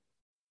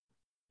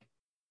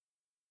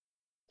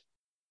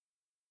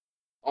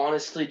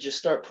 Honestly, just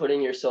start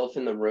putting yourself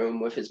in the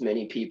room with as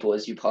many people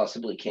as you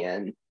possibly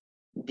can.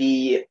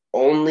 The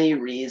only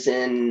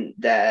reason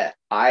that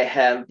I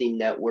have the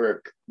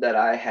network that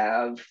I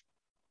have,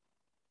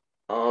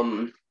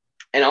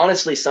 and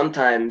honestly,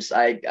 sometimes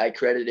I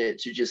credit it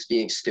to just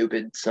being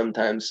stupid.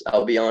 Sometimes,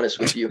 I'll be honest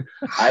with you.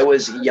 I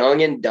was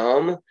young and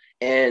dumb,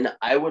 and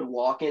I would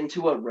walk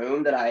into a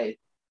room that I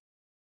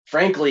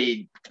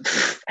frankly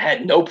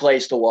had no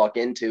place to walk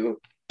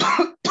into.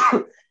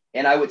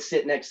 And I would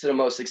sit next to the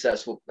most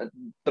successful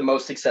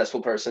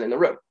person in the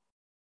room.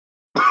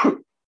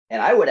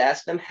 And I would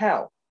ask them,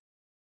 how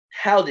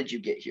did you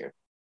get here?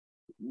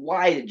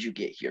 Why did you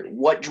get here?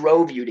 What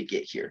drove you to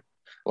get here?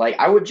 Like,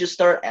 I would just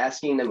start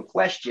asking them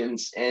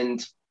questions,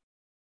 and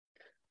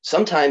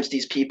sometimes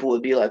these people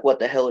would be like, what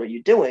the hell are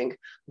you doing?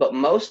 But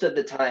most of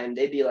the time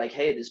they'd be like,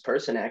 hey, this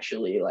person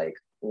actually like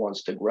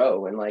wants to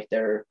grow. And like,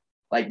 they're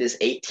like, this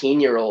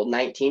 18-year-old,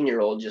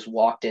 19-year-old just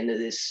walked into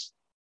this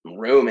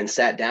room and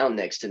sat down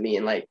next to me,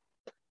 and like,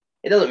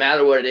 it doesn't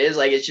matter what it is.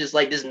 Like, it's just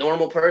like this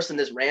normal person,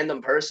 this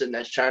random person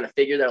that's trying to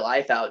figure their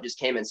life out just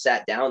came and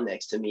sat down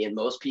next to me. And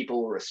most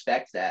people will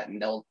respect that,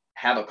 and they'll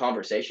have a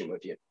conversation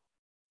with you.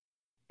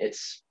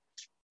 It's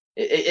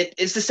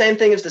the same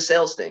thing as the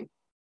sales thing.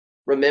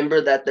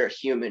 Remember that they're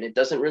human. It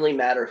doesn't really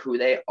matter who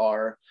they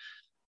are.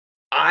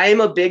 I'm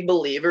a big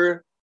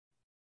believer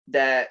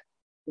that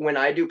when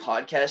I do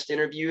podcast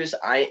interviews,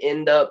 I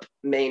end up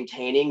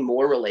maintaining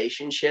more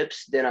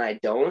relationships than I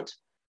don't,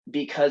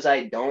 because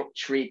I don't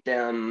treat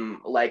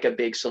them like a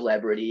big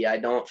celebrity. I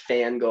don't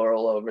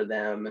fangirl over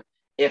them.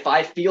 If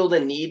I feel the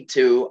need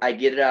to, I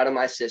get it out of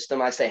my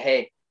system. I say,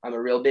 hey, I'm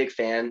a real big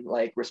fan,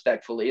 like,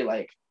 respectfully,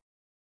 like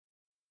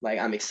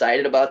I'm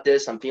excited about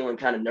this. I'm feeling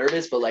kind of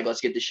nervous, but like,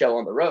 let's get the show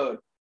on the road.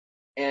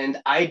 And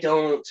I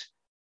don't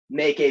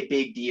make a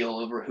big deal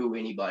over who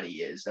anybody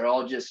is. They're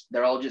all just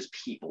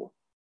people.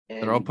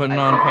 And they're all putting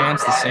on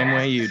pants the same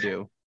way you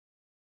do.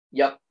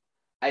 Yep.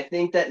 I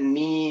think that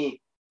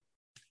me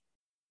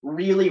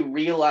really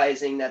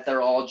realizing that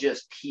they're all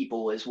just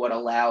people is what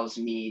allows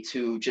me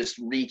to just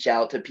reach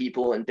out to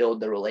people and build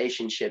the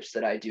relationships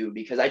that I do,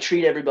 because I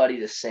treat everybody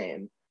the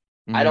same.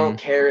 Mm-hmm. I don't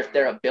care if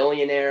they're a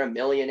billionaire, a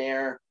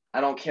millionaire. I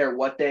don't care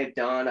what they've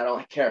done. I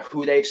don't care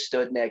who they've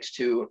stood next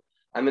to.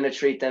 I'm going to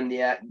treat them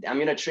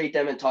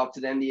and talk to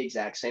them the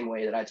exact same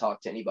way that I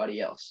talk to anybody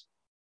else.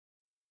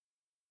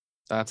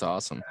 That's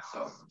awesome.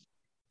 So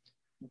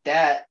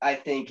that, I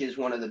think, is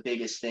one of the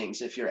biggest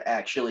things if you're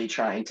actually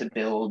trying to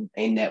build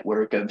a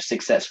network of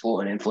successful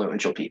and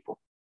influential people.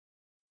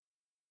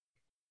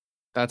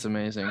 That's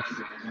amazing.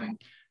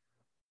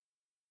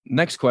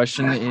 Next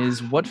question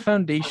is, what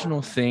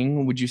foundational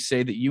thing would you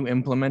say that you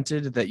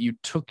implemented that you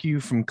took you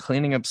from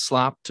cleaning up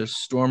slop to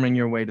storming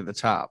your way to the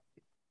top?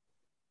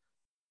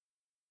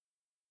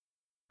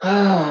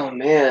 Oh,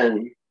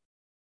 man.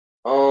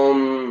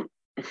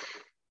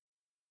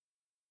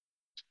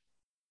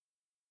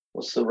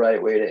 What's the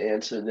right way to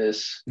answer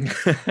this?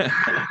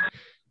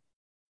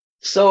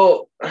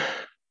 So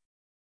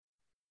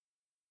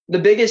the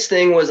biggest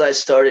thing was I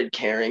started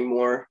caring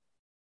more.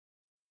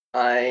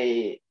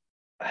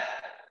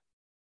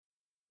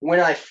 When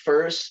I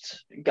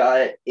first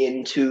got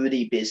into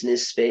the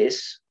business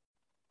space,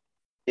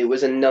 it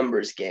was a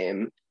numbers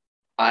game.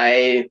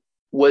 I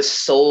was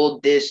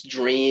sold this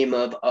dream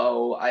of,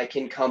 oh, I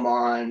can come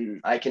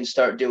on, I can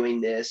start doing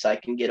this, I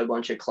can get a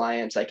bunch of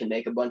clients, I can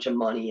make a bunch of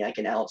money, I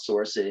can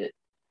outsource it,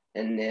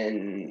 and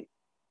then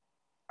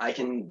I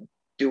can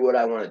do what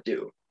I want to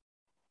do.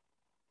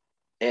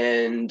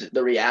 And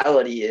the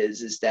reality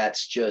is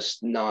that's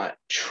just not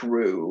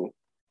true.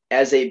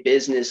 As a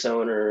business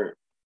owner,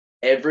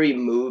 every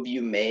move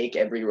you make,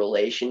 every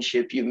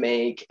relationship you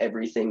make,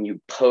 everything you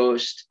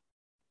post,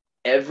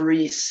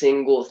 every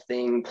single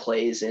thing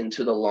plays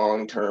into the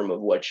long term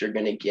of what you're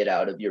going to get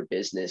out of your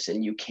business.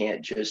 And you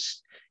can't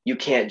just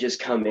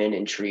come in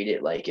and treat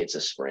it like it's a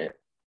sprint.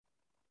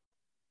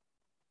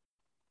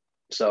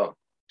 So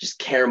just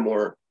care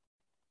more.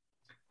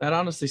 That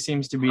honestly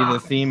seems to be the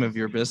theme of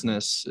your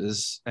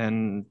business,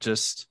 and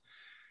just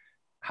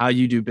how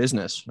you do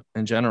business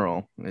in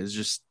general, is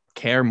just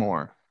care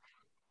more.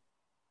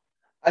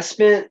 I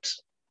spent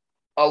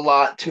a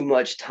lot too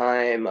much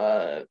time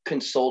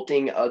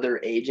consulting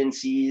other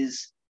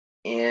agencies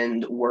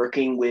and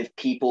working with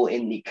people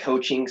in the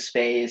coaching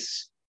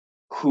space,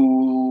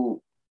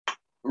 who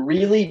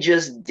really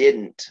just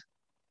didn't.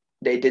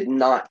 They did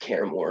not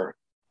care more.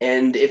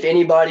 And if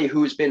anybody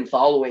who's been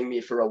following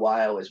me for a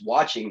while is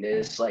watching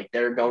this, like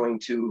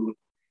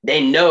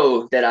they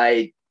know that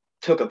I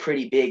took a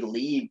pretty big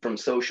lead from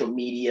social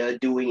media,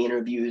 doing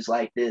interviews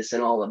like this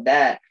and all of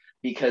that,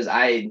 because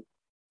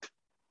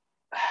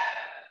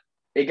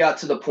it got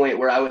to the point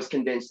where I was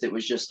convinced it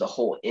was just the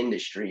whole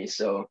industry.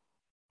 So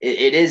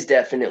it is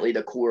definitely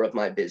the core of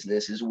my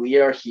business is we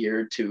are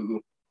here to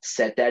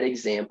set that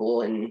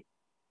example and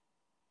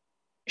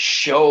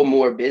show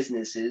more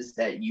businesses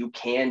that you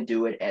can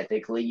do it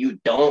ethically. You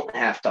don't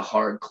have to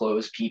hard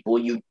close people.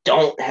 You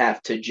don't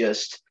have to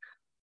just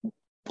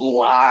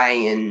lie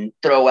and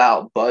throw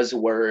out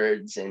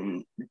buzzwords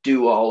and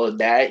do all of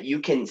that. You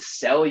can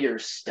sell your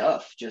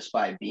stuff just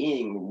by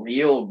being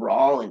real,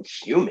 raw, and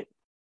human.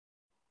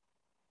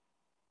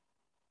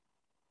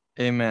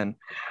 Amen.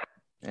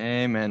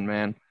 Amen,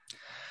 man.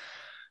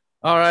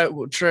 All right,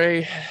 well,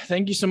 Trey,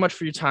 thank you so much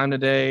for your time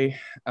today.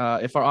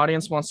 If our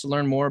audience wants to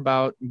learn more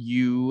about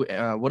you,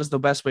 what is the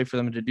best way for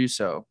them to do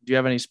so? Do you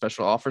have any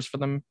special offers for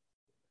them?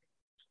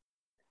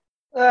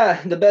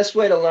 The best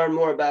way to learn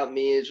more about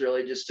me is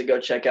really just to go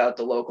check out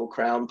the Local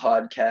Crown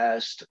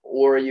podcast,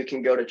 or you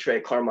can go to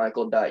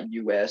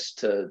treycarmichael.us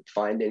to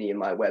find any of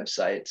my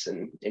websites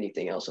and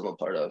anything else I'm a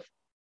part of.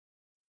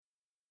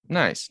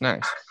 Nice.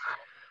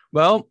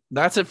 Well,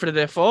 that's it for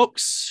today,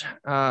 folks.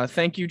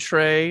 Thank you,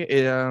 Trey,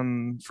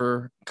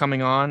 for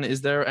coming on.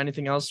 Is there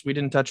anything else we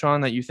didn't touch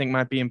on that you think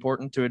might be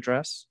important to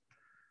address?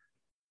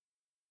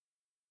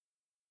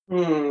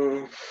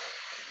 If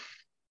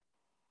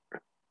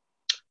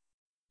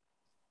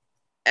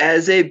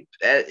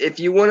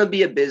you want to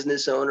be a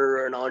business owner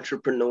or an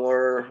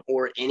entrepreneur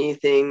or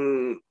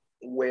anything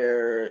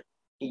where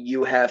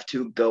you have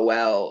to go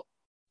out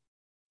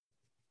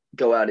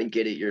and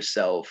get it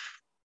yourself,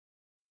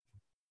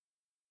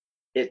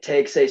 it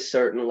takes a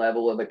certain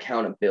level of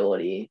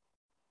accountability.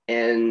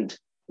 And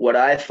what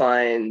I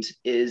find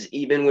is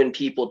even when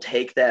people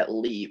take that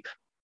leap,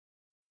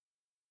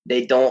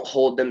 they don't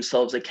hold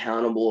themselves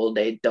accountable.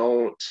 They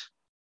don't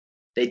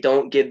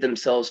give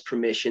themselves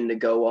permission to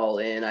go all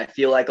in. I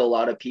feel like a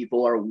lot of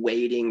people are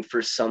waiting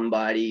for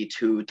somebody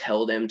to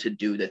tell them to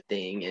do the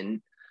thing.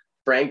 And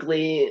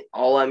frankly,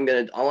 all I'm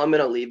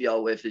gonna leave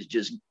y'all with is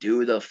just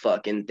do the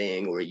fucking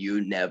thing or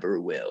you never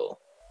will.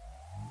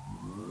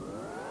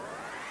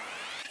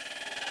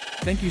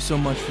 Thank you so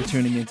much for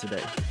tuning in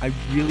today. I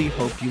really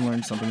hope you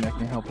learned something that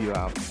can help you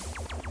out.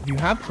 If you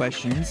have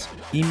questions,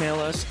 email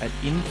us at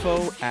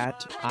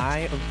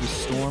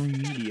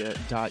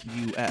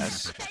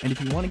info@eyeofthestormmedia.us. And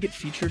if you want to get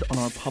featured on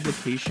our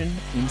publication,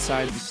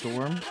 Inside the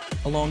Storm,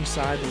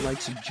 alongside the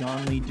likes of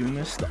John Lee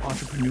Dumas, the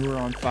Entrepreneur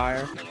on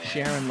Fire,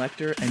 Sharon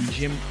Lecter, and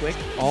Jim Quick,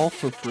 all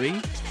for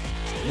free,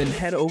 then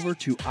head over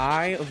to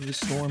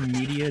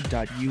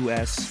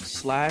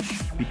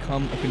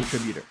eyeofthestormmedia.us/become a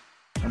contributor.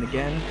 And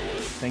again,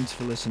 thanks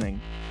for listening.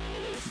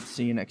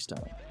 See you next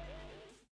time.